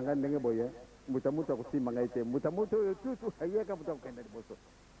nazalaka na ngai ndenge boye mutu akosimba ngai te mutu oyo tutu ayeka mutu akokenda liboso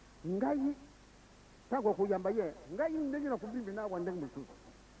ngai ntango akuyamba ye ngai ndenge nakubimbi nawa ndenge mosusu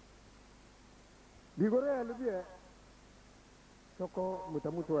ligolola alobi soko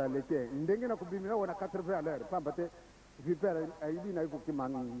mutu oyo aleki ndenge nakubimbi nawa na 80 à l'heure pamba te vipere ayibi na ikokima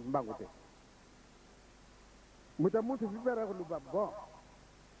mbangu te mutu vipere akoluba bon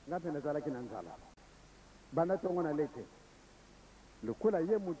nga mpe nazalaki na nzala banda ntongo na lete lokola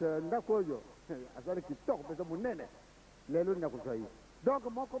ye mutu ndako oyo azali kitoko mpenza monene lelo nakozwa ye donc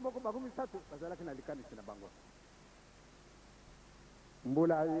moko bakomi 3 bazalaki na likanisi na bango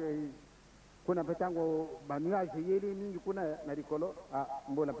mbula kuna mpe ntango banuage eyeli mingi kuna na likolo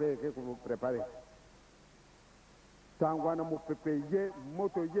mbula mpe eke koprepare ntango wana mopepe ye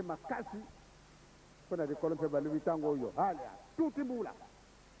moto ye makasi kuna likolo mpe balobi ntango oyo ale tuti mbula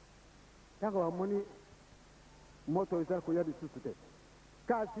ntango bamoni moto ezali koya lisusu te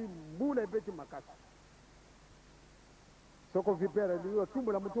kasi mbula ebeti makasi soko vipere liyo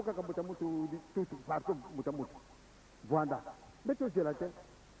tumbula mutu kaka mutu tutu partout mutu vwanda mbeto zela te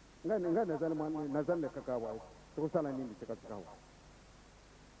ngai nazali kaka wa tokosala nini sikasikawa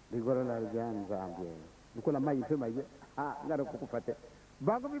ligolo la nzambe lukola mai mpe mai ngana kokufa te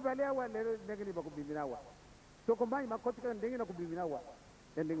bango mibale awa lelo ndenge ni bakobimbi nawa soko mai makoti kaka ndenge nakobimbi nawa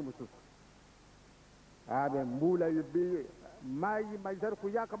ndenge mosusu abe mbula yobe mai zari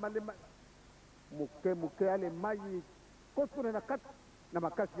kuyaka malema muke ale mai kotuna na kat na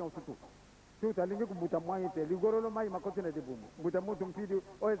makasi nyonso tutu alingi kubuta mwanye te ligorolo mai makoti na dibumu buta mutu mpidi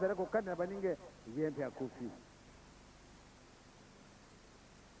oyo ezali kokani na baninge ye mpe akufi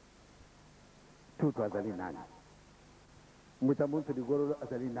tutu azali nani mbuta mutu ligorolo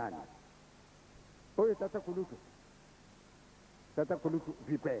azali nani oyo tata kulutu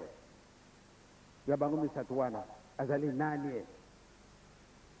vipere ya bango misatu wana azali nani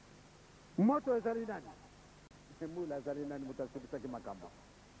moto ezali nani mula azali nani mutasukisaki makambo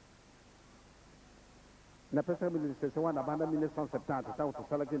napesa ministration wana banda 1970 ntango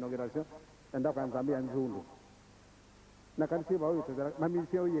tosalaki inauguration ya ndako ya nzambe ya nzundu nakanisi baoyo tozalaki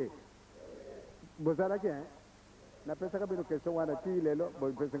mamisien oye bozalaki napesaka bino question wana ti lelo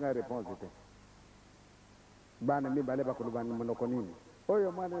bopesenga réponse te bana mibale bakulubani monokonini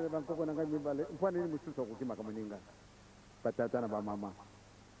oyo mwana bankoko nanga mibale mfana ni mususo kukima kamaninga patata na ba mama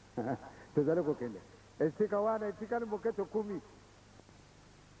tezale kokende esika wana etikani moketo 10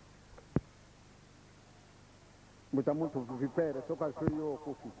 mutamuntu vipere soka suyo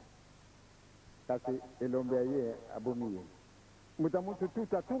kufi kasi elombe ye abomiye mutamuntu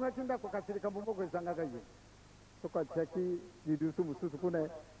tuta tunga chinda kwa kasirika mboko isanga kaje soka chaki didusu mususu kuna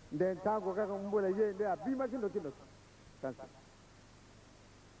ndentango kaka mbole ye nde abima kindo kansa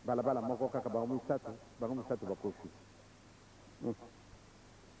balabala moko kaka bangu misatu bakofi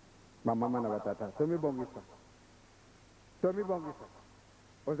mama na batata tomi bongisa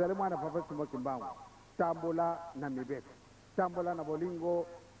ozale mwana papa simo kimbangu tambola na mibeko tambola na bolingo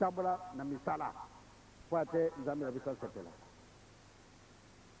tambola na misala fuate nzambe na bisa sepela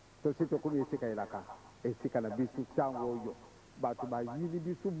to sito kumi esika ilaka esika na bisu tango oyo batu bayili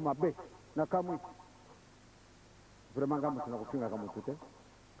bisu mabe na kamwi vraiment ngamu tunakufinga kama tute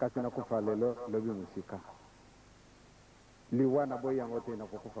kasi nakufa lelo lobi musika liwana boy yango te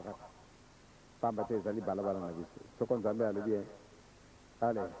nakufa kaka pamba te ezali balabala na biso soko nzambe alobi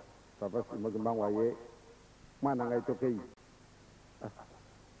ale papa simogimbangu aye mwana ngai tokei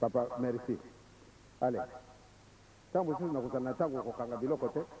papa merci ale tango sisi nakutana na tango kokanga biloko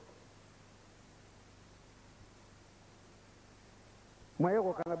te mwaye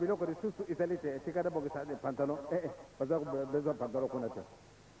kokanga biloko lisusu ezali te tikada bongisa pantalon baza besoin pantalon kuna te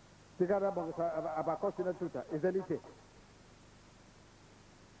tikada bongisa abakosi na tuta ezali te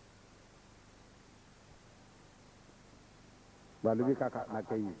balobi kaka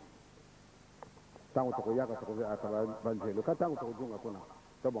nakei tango tokoyaka tokoaka banzelo ka tango tokodunga kuna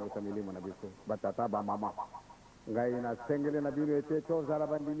tobongisa milimo na biso batata bamama ngai na sengele na bino ete tozala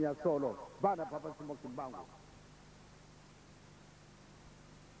bandimi ya solo bana papa simoki mbangu.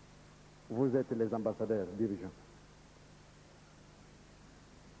 Vous êtes les ambassadeurs, dirigeants.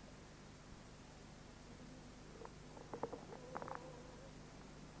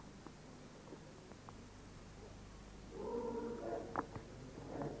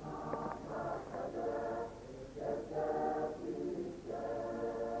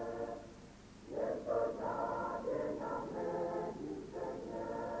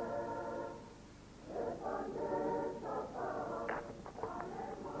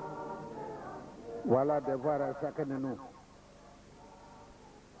 Voilà devoir à chacun de nous.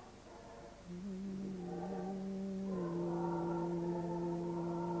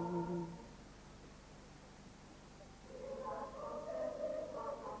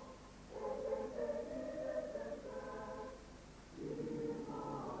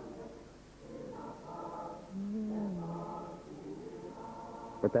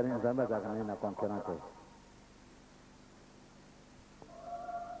 Peut-être que nous avons une concurrence.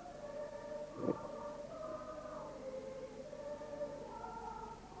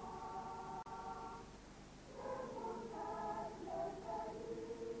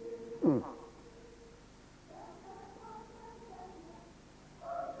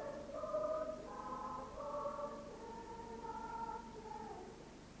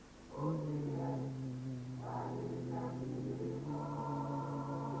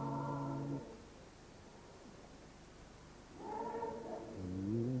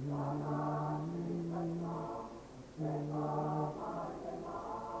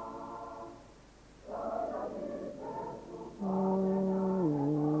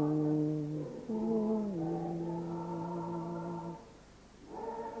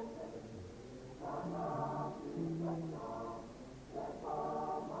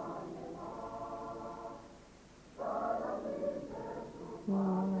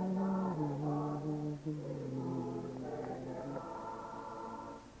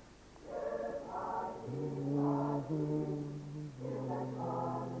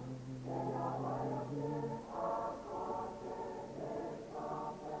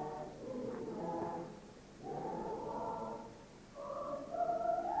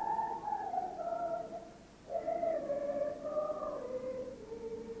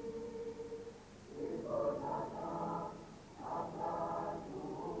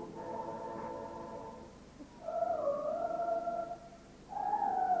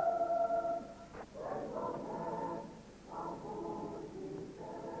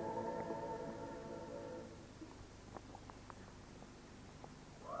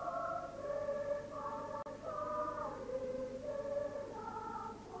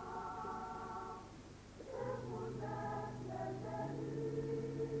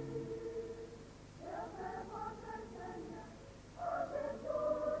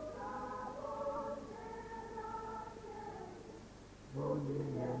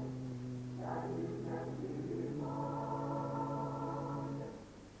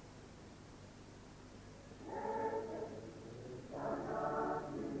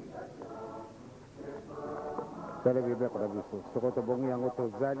 Tele bibe kwa biso. Sokoto bongi yango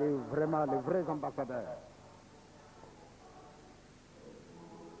tozali vraiment les vrais ambassadeurs.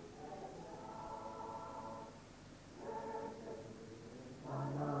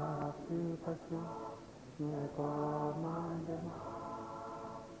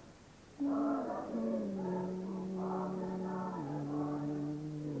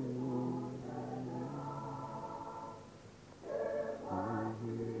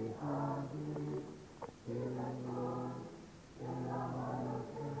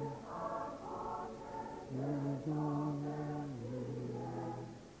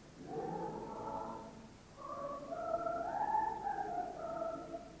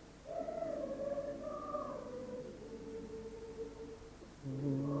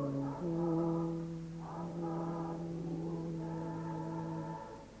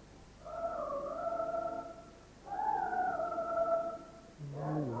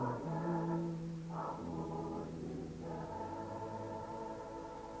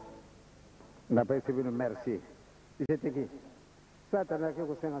 Na pesi bino merci. J'étais qui? Ça t'en a que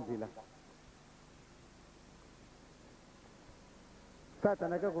vous 50 là. Ça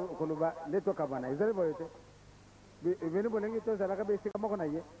t'en a que kuluba leto kabana. Izali boyote. Bini bolengi to zala ka besi kama kona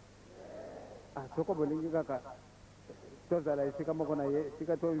ye. Ah soko bolengi kaka. To zala isi kama kona ye.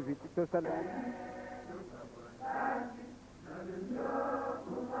 Sika to invite to sala.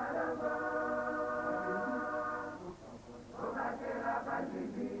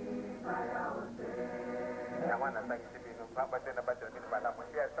 Mana sangi sibinu baba tena bacha binu bala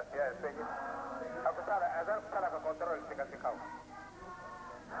mwendia ya sengi akusala azar kusala ka control sika sikao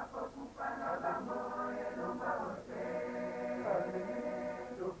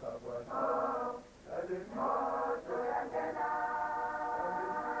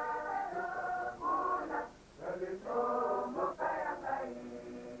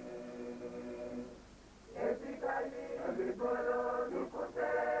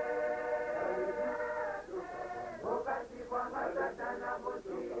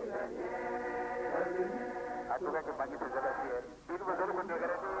Atuka ke bagi sejala sier biru betul pun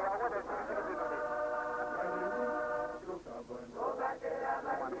negara ni awak dah sini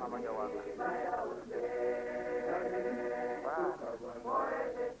sini mama jawab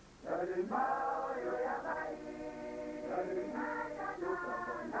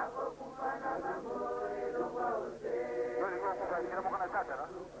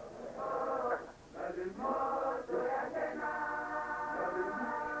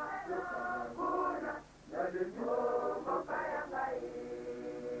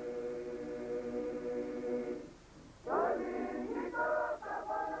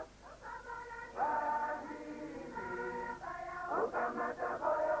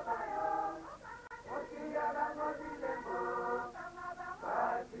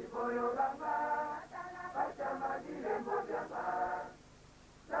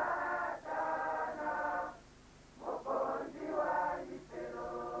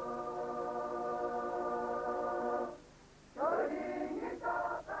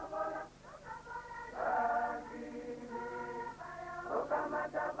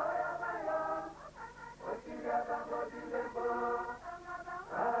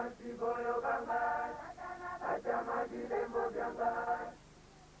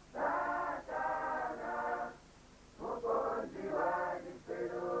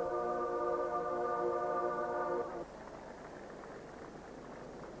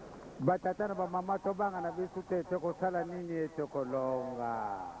Batatana ba mama tobanga na bisu te toko sala nini toko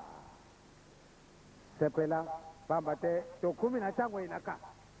longa sepela bamba te tokumi na chango inaka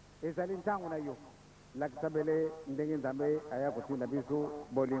ezali ntango na yo lakisabele ndenge nzambe aya kutinda bisu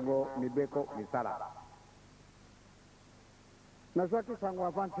bolingo mibeko misala na zwaki sango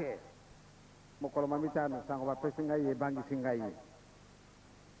avance mokolo mamitano sango bapesi ngai ebangisi ngai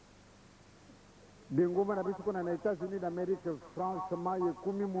Dinguma na bisu kuna na États-Unis d'Amérique franchement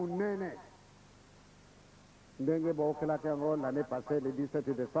yekumi munene ndenge baokela kango l'année passée le 17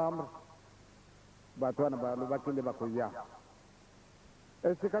 décembre batwana balubakinde bakoya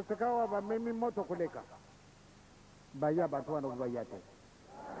esika wa bamemi moto kuleka baya batwana bayate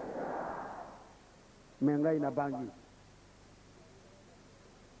mengai na bangi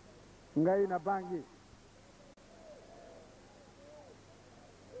ngai na bangi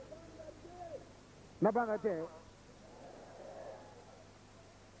nabanga te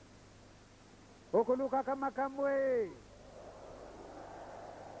okuluka kama kamwe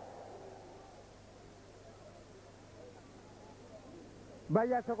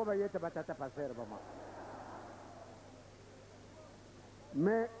baya soko bayete batata passer bama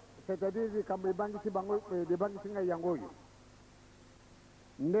mais c'est-à-dire kamwe bangisi bango de bangisi ngai yangoyo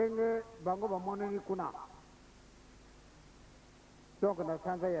ndenge bango bamoneni kuna Donc, dans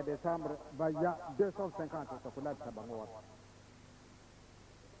 100 ya décembre, il y a 250 chocolats de bango.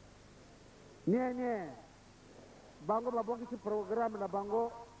 Nie, bango babongi ci programme na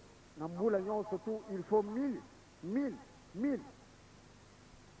bango, na mbula nyon surtout, il faut 1000.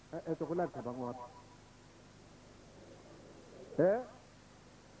 Chocolat de bango.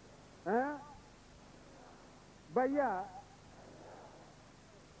 Baya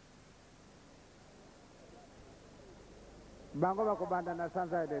bango bakubanda na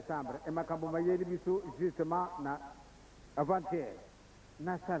 100 ya décembre et makambo mayeli bisu justement na avant-hier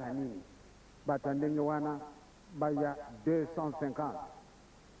na sala nini batandenge wana baya 250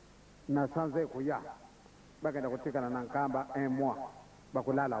 na 100 kuya bagenda kutikana na Nkamba 1 mois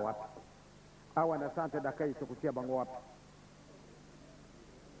bakulala wapi awa na sante dakai tukutia bango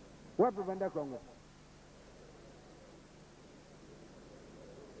wapi banda kwangu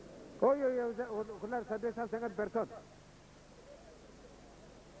oyo kulala sa 250 personnes.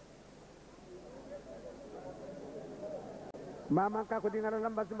 Mama kako dingana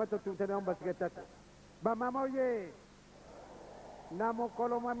lamba simba tututene omba siketatu. Ba mama oye. Na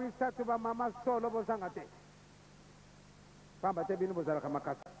mokolo mami satu ba mama solo bosangate. Pamba te binu bozala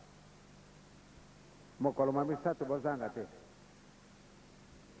kamakasa. Mokolo mami satu bosangate.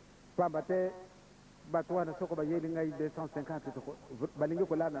 Pamba te batuwa na soko ba yeli ngai 250 toko. Balingi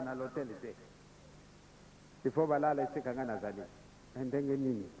kulala na l'hôtel te. Il faut balala isika ngana zali. Ndenge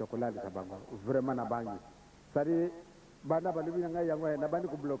nini tokulala sabango. Vraiment na bangi. Sari bana balibi ngai yango na bandi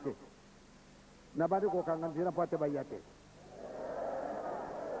ku bloquer na bandi ko kanganzira pate bayate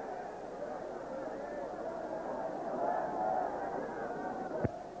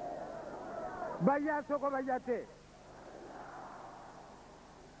bayato ko bayate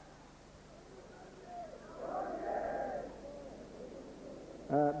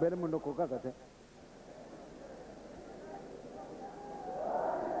bere mundo ko kakate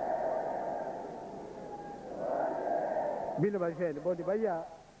Bino Bajel, Bodi Baya.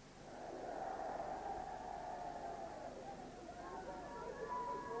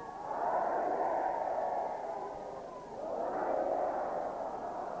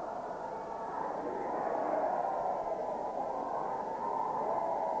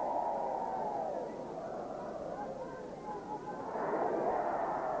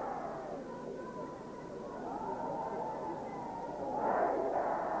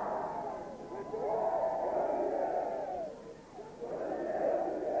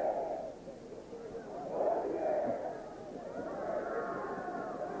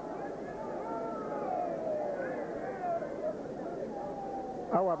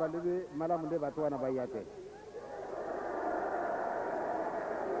 Awa balibi malamu nde batu wana bayate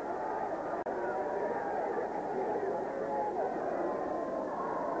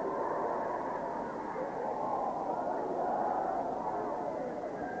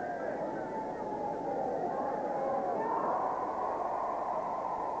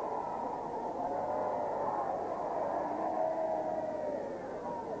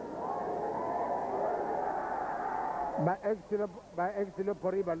ba exilo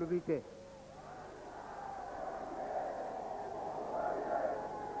pori balubite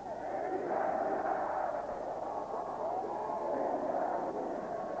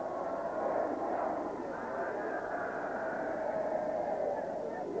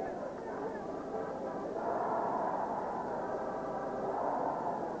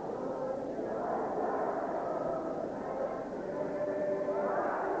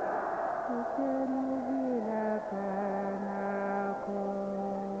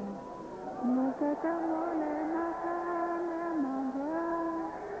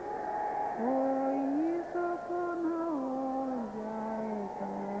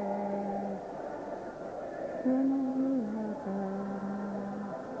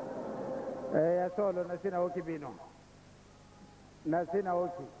solo nasina oki bino nasina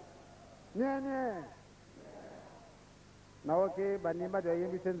oki nye na oki banimba de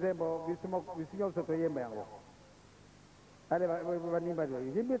yimbi senzembo bisinyo soto yemba yango ale banimba de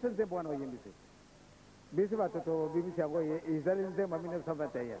yimbi senzembo wana yimbi se bisi batoto bibi yango izali nzemba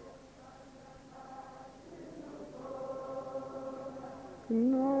 1921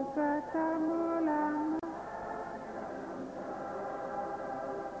 no katamula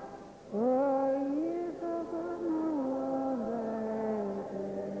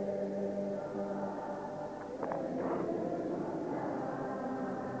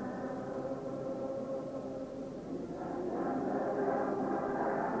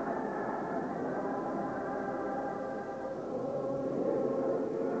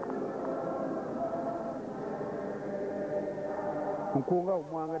Mkunga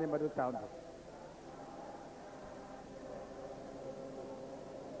umwanga ni bado town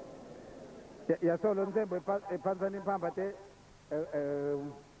ya solo nzembo epanzani pambate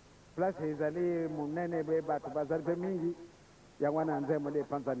place ezali munene be bato bazali pe mingi yango wana nzembo nde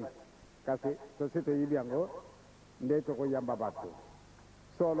epanzani kasi tosi toyibi yango nde tokoyamba bato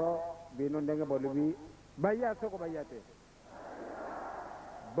solo bino ndenge bolobi baya soko baya te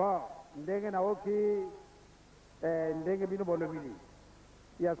bon ndenge naoki ndenge bino bolobili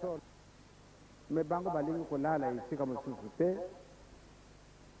ya solo me bango balingi kolala esika mosusu te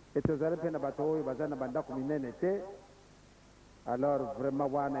etozali mpe na bato oyo baza na bandako minene te alors vraiment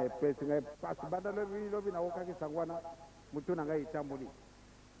wana epesi ngai pasi banda lobi naokaki sango wana mutu na ngai etamboli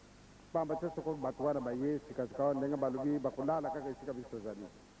pamba te soko bato wana baye sikasika wana ndenge balobi bakolala kaka esika biso tozali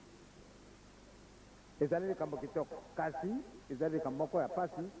ezali likambo kitoko kasi ezali likambo moko ya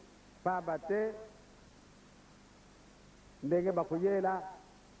pasi pamba te ndenge bakoyela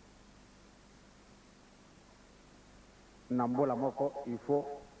na mbola moko il faut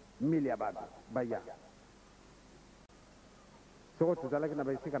 1000 ya bato baya soko tozalaki na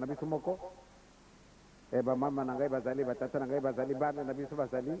baesika na biso moko bamama na ngai bazali batata na ngai bazali bana na biso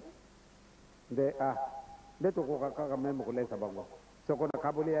bazali nde tokoka kaka meme kolesa bango soko na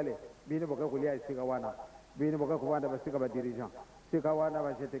kaboli yale bino boke kolia esika wana bino boke kovanda basika badirigant sika wana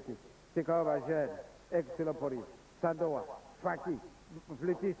bajeteki sika wa bajeune excelopori sandowa faki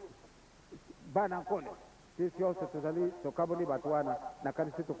fletiste bana nkole sisi yose tozali tokaboli bato wana na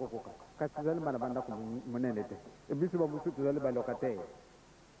kanisi tokokoka kasi tozali bana bandako monene te biso bamosusu tozali balocataire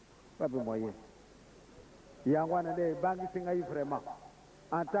babe moyen yango wana nde ebangisi ngai vraiment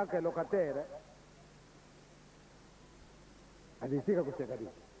en tant que locataire alisika kuseka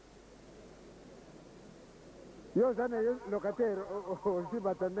biso yo zane locataire osi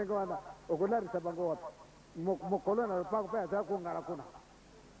bato ndenge wana okolarisa bango wapi mokolo na lopango mpe azala kongala kuna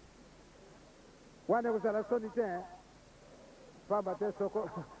wana kozala soni te pamba te soko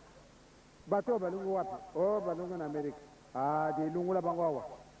bato balungu wapi balungu na amerika dilungula bango awa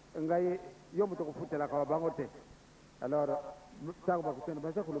ngai yo moto kofutelaka wa bango te alors ntango bakutana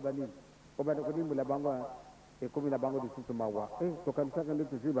baza koloba nini obanda kodimbula bango ekomi na bango lisusu mawa tokanisaka nde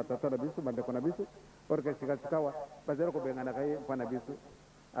tozwi batata na biso bandeko na biso orke sikasikawa bazali kobenganaka ye mpa na biso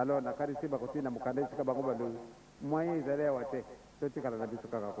alors nakanisi bakotina mokanda esika bango baloyi moyen ezali awa te totikala na biso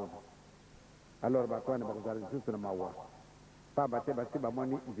kaka kuna alors bato wana bakozala lisusu na mawa pamba te basi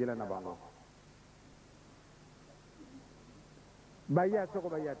bamoni nzela na bango baya soko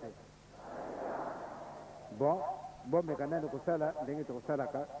baya te bon meka nani kosala ndenge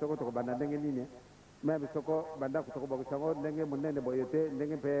tokosalaka soko tokobanda ndenge nini meme soko bandako tokobakisango ndenge monene boye te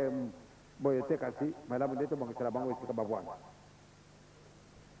ndenge mpe boye te kasi malamu nde tobongisela bango esika babwana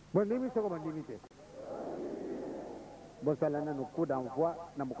bondimi soko bondimi te bosala nanu coup d'envoi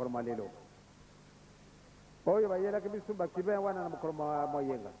na mokolo mwa lelo oyo bayelaki biso bakibe wana na mokolo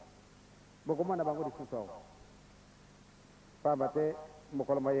moyenga bokomona bango lisusu awo pamba te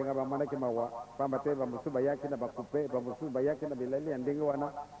mokolo moyenga bamonaki mawa pamba te bamosusu bayaki na bakupe bamosusu bayaki na bilali ya ndenge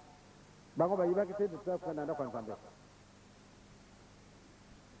wana bango bayibaki te totakokenda ndako ya nzambe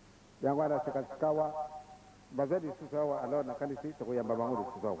yango wana sikasikawa baza lisusu awa alors nakanisi tokoyamba bango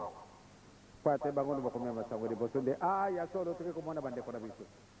lisusu awa po ate bango nde bakomia masango liboso nde ya solo toki komona bandeko na biso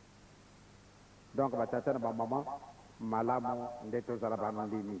donc batata na bamama malamu nde tozala bana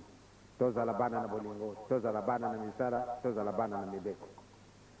ndimi tozala bana na bolingo tozala bana na misala tozala bana na mibeko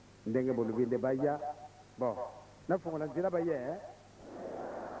ndenge bolobi nde baya bon nafungola nzela baye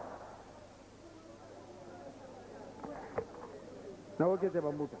nawokete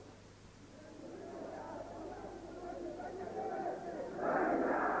bambuta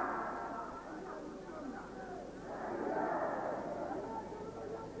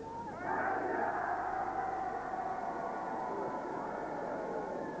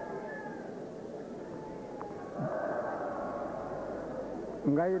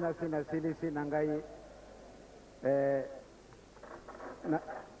ngai nasilisi na ngai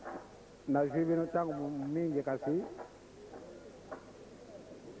nazwi bino ntango mingi kasi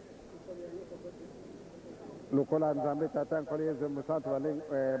lokola nzambe tata nkolo yesu mosantu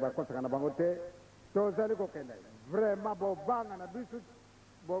bakosaka na bango te tozali kokende vraiment bobanga na biso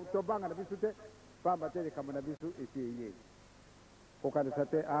tobanga na biso te pamba te likambo na biso esi eye kokanisa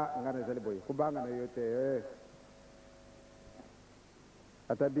te ngai nazali boye kobanga na yo te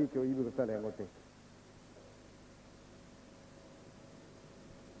ata biki oyibi kosala yango te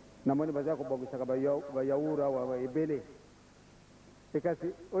namoni baza kobongisaka bayaura awa ebele ekasi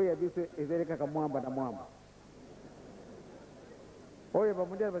oyo ya biso ezali kaka mwamba na mwamba oyo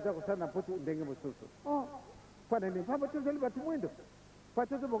bamundiali baza kosala na mputu ndenge mosusu pana nini pamba tozali bato mwindo pa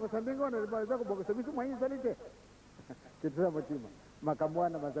tozobongisa ndenge wana baza kobongisa biso mwayi ezali te kitisa motima makambo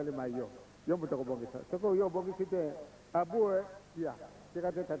wana bazali mayo yo muto ko bongisa soko yo bongisite abue ya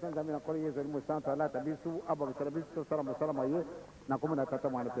tikate tata nzambe na kole yesu mu santo ala tabisu abongisa bisu salama salama ye na kumuna tata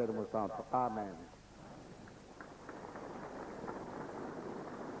mwana pere mu santo amen